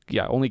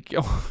 Yeah, only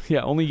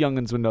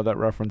youngins would know that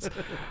reference.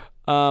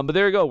 But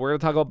there you go. We're going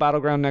to talk about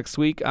Battleground next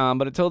week.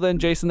 But until then,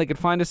 Jason, they can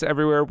find us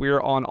everywhere.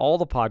 We're on all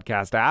the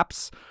podcast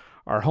apps.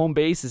 Our home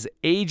base is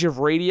Age of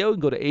Radio. You can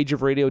go to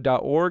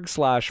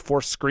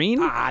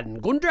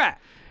ageofradio.org/forscreen.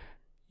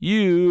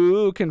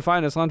 You can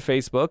find us on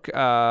Facebook.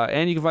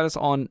 And you can find us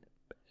on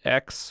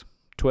X,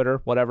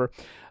 Twitter, whatever,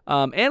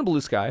 and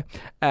Blue Sky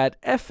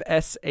at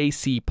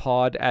FSAC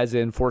Pod, as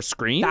in for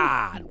screen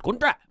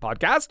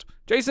podcast.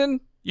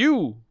 Jason,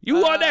 you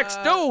are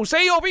next. No,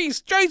 say your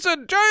piece,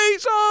 Jason.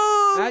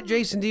 At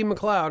Jason D.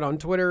 McLeod on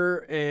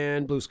Twitter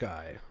and Blue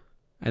Sky.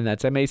 And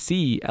that's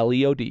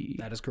MACLEOD.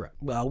 That is correct.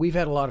 Well, we've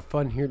had a lot of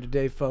fun here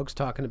today, folks,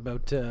 talking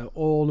about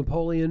old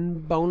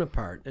Napoleon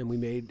Bonaparte, and we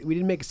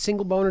didn't make a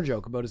single boner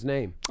joke about his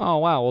name. Oh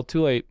wow, well,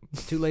 too late.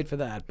 Too late for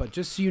that. But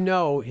just so you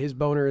know, his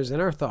boner is in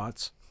our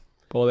thoughts.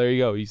 Well, there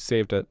you go. You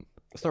saved it.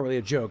 It's not really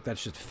a joke.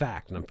 That's just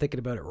fact, and I'm thinking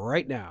about it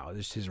right now.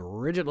 This is his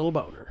rigid little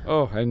boner.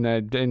 Oh,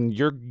 and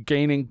you're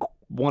gaining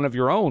one of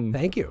your own.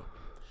 Thank you.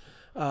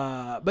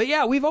 But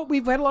yeah, we've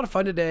had a lot of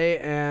fun today,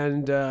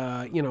 and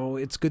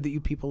it's good that you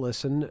people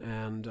listen,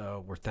 and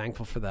we're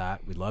thankful for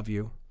that. We love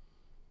you,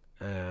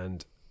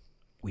 and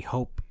we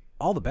hope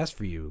all the best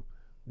for you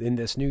in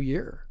this new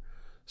year.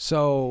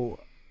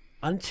 So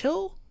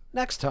until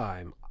next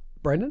time,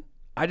 Brendan,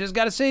 I just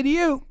got to say to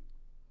you,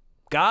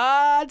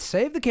 God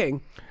save the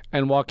king.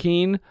 And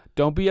Joaquin,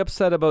 don't be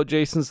upset about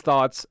Jason's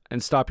thoughts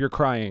and stop your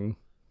crying.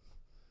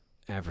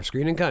 And for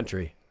Screen and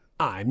Country,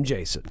 I'm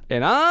Jason.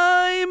 And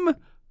I'm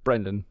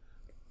Brendan.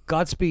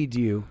 Godspeed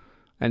to you.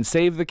 And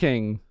save the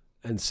king.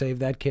 And save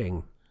that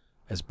king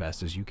as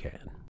best as you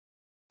can.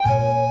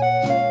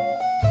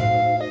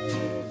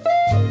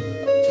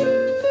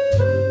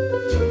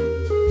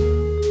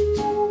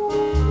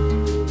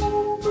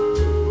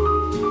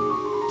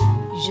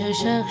 Je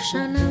cherche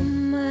un homme,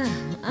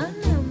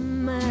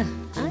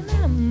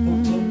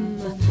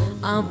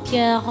 un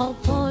Pierre, au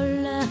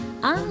Paul,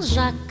 un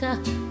Jacques,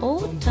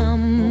 au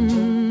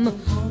Tom.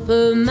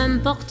 Peu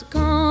m'importe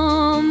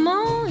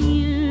comment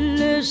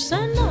il se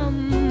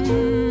nomme.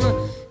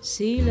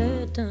 s'il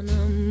est un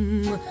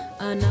homme,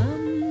 un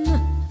homme,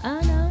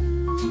 un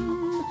homme.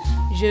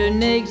 Je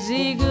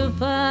n'exigue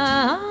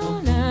pas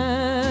un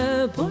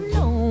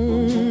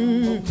Napoléon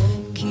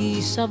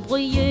qui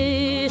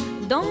s'abriait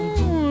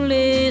dans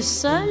les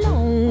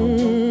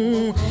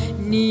salons,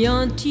 ni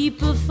un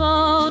type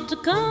fort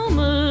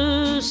comme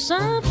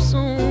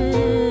Samson.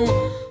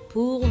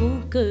 Pour vous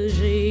que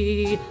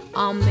j'ai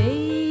un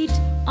mate,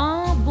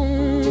 un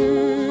bon,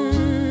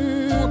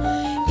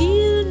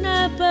 il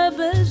n'a pas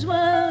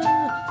besoin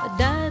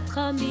d'être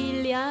un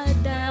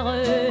milliardaire,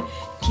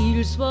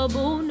 qu'il soit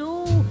beau,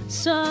 non,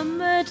 ça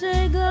m'est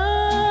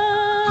égal.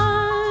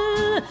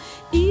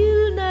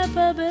 Il n'a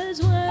pas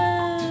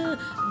besoin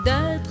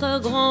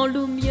d'être grand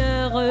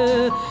lumière,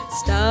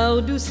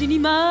 star du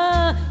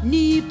cinéma,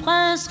 ni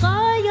prince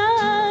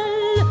royal.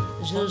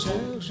 Je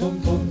cherche un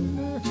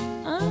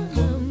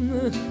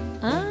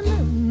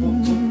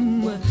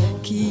homme,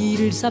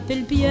 qu'il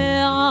s'appelle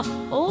Pierre,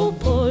 au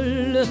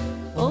Paul,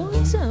 au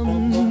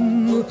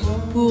Sam,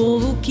 pour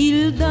vous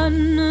qu'il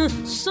donne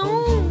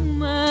son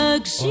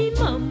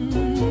maximum.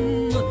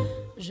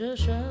 Je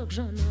cherche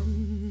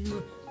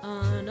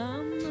un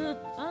homme,